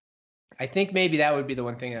I think maybe that would be the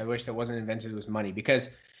one thing I wish that wasn't invented, was money, because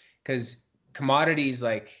commodities,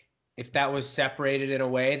 like, if that was separated in a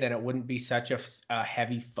way, then it wouldn't be such a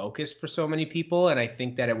heavy focus for so many people. And I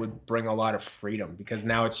think that it would bring a lot of freedom, because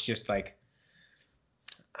now it's just like,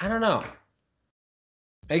 I don't know.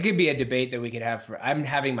 It could be a debate that we could have I'm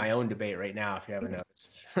having my own debate right now, if you haven't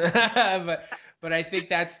noticed. but I think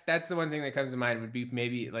that's the one thing that comes to mind, would be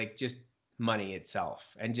maybe like just money itself,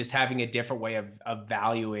 and just having a different way of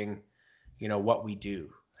valuing, you know, what we do,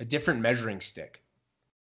 a different measuring stick.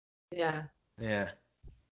 Yeah. Yeah.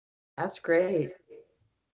 That's great.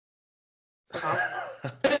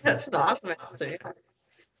 That's awesome.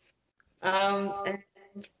 And,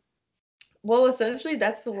 well, essentially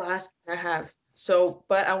that's the last thing I have. So,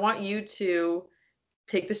 but I want you to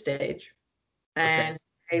take the stage and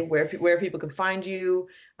say where people can find you,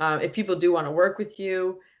 if people do want to work with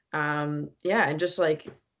you, and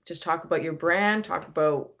just talk about your brand, talk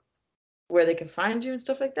about where they can find you and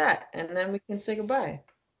stuff like that, and then we can say goodbye.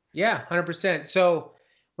 Yeah, 100%. So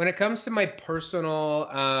when it comes to my personal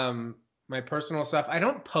stuff, I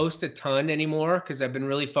don't post a ton anymore, because I've been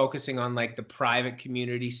really focusing on like the private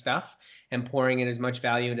community stuff and pouring in as much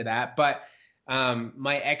value into that. But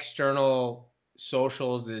my external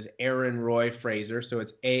socials is Aaron Roy Fraser. So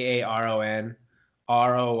it's AARON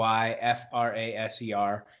ROYFRASER.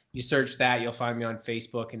 You search that, you'll find me on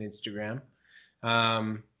Facebook and Instagram.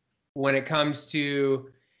 When it comes to,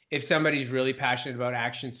 if somebody's really passionate about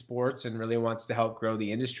action sports and really wants to help grow the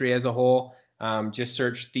industry as a whole, just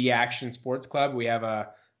search The Action Sports Club.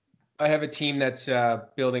 I have a team that's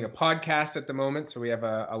building a podcast at the moment. So we have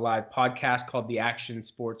a live podcast called The Action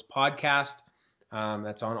Sports Podcast.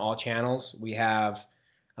 That's on all channels. We have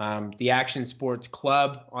The Action Sports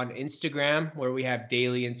Club on Instagram, where we have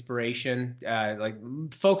daily inspiration, like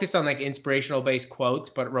focused on like inspirational based quotes,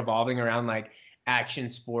 but revolving around like action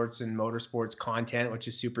sports and motorsports content, which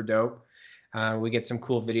is super dope. We get some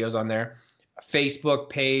cool videos on there. A Facebook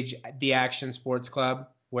page, The Action Sports Club,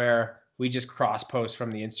 where we just cross post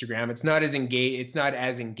from the Instagram. It's not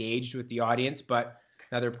as engaged with the audience, but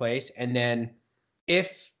another place. And then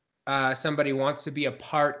if somebody wants to be a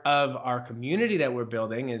part of our community that we're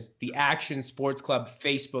building, is the Action Sports Club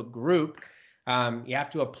Facebook group. You have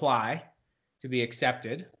to apply to be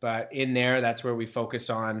accepted, but in there, that's where we focus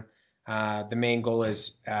on the main goal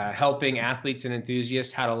is helping athletes and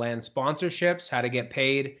enthusiasts how to land sponsorships, how to get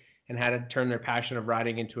paid, and how to turn their passion of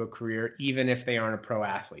riding into a career, even if they aren't a pro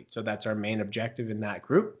athlete. So that's our main objective in that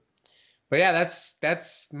group. But yeah,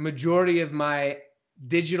 that's majority of my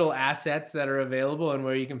digital assets that are available and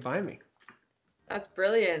where you can find me. That's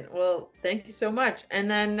brilliant. Well, thank you so much. And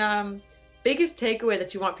then biggest takeaway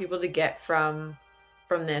that you want people to get from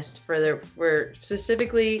this for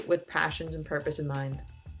specifically with passions and purpose in mind.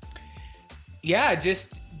 Yeah,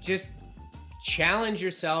 just challenge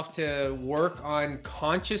yourself to work on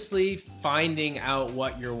consciously finding out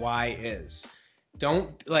what your why is.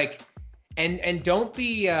 Don't and don't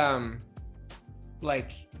be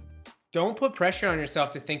don't put pressure on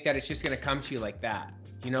yourself to think that it's just going to come to you like that.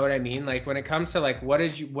 You know what I mean? Like when it comes to like, what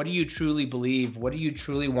do you truly believe? What do you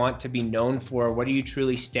truly want to be known for? What do you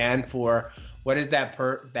truly stand for? What is that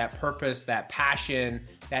purpose, that passion,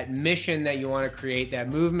 that mission that you want to create, that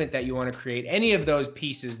movement that you want to create, any of those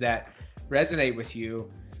pieces that resonate with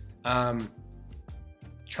you?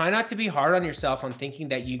 Try not to be hard on yourself on thinking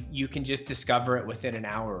that you can just discover it within an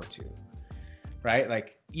hour or two, right?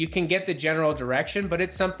 Like you can get the general direction, but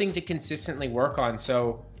it's something to consistently work on.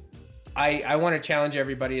 So I want to challenge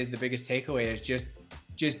everybody, as the biggest takeaway is just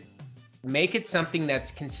make it something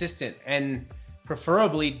that's consistent, and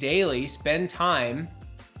preferably daily. Spend time,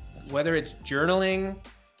 whether it's journaling,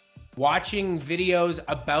 watching videos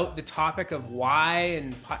about the topic of why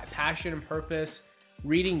and passion and purpose,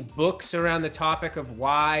 reading books around the topic of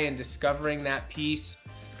why and discovering that piece.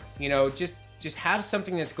 You know, just have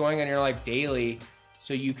something that's going on in your life daily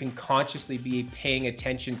so you can consciously be paying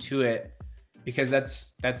attention to it, because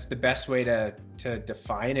that's the best way to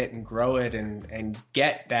define it and grow it and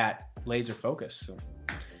get that laser focus. So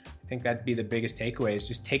I think that'd be the biggest takeaway, is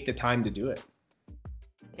just take the time to do it.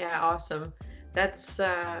 Yeah, awesome. That's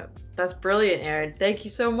brilliant, Aaron. Thank you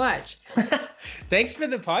so much. Thanks for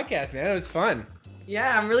the podcast, man. It was fun.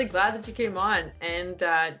 Yeah, I'm really glad that you came on, and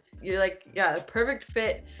you're like, yeah, the perfect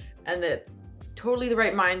fit and totally the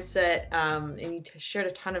right mindset, and you shared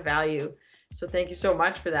a ton of value. So thank you so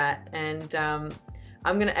much for that. And I'm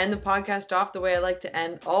going to end the podcast off the way I like to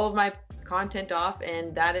end all of my content off,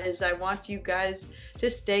 and that is, I want you guys to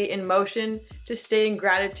stay in motion, to stay in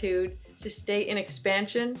gratitude, to stay in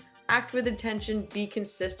expansion, act with intention, be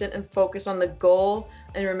consistent, and focus on the goal.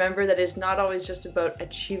 And remember that it's not always just about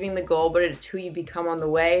achieving the goal, but it's who you become on the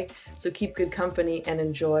way. So keep good company and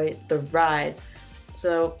enjoy the ride.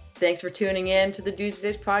 So thanks for tuning in to the Doozy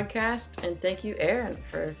Days podcast. And thank you, Aaron,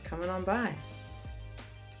 for coming on by.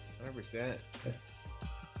 100%.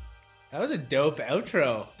 That was a dope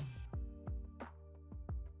outro.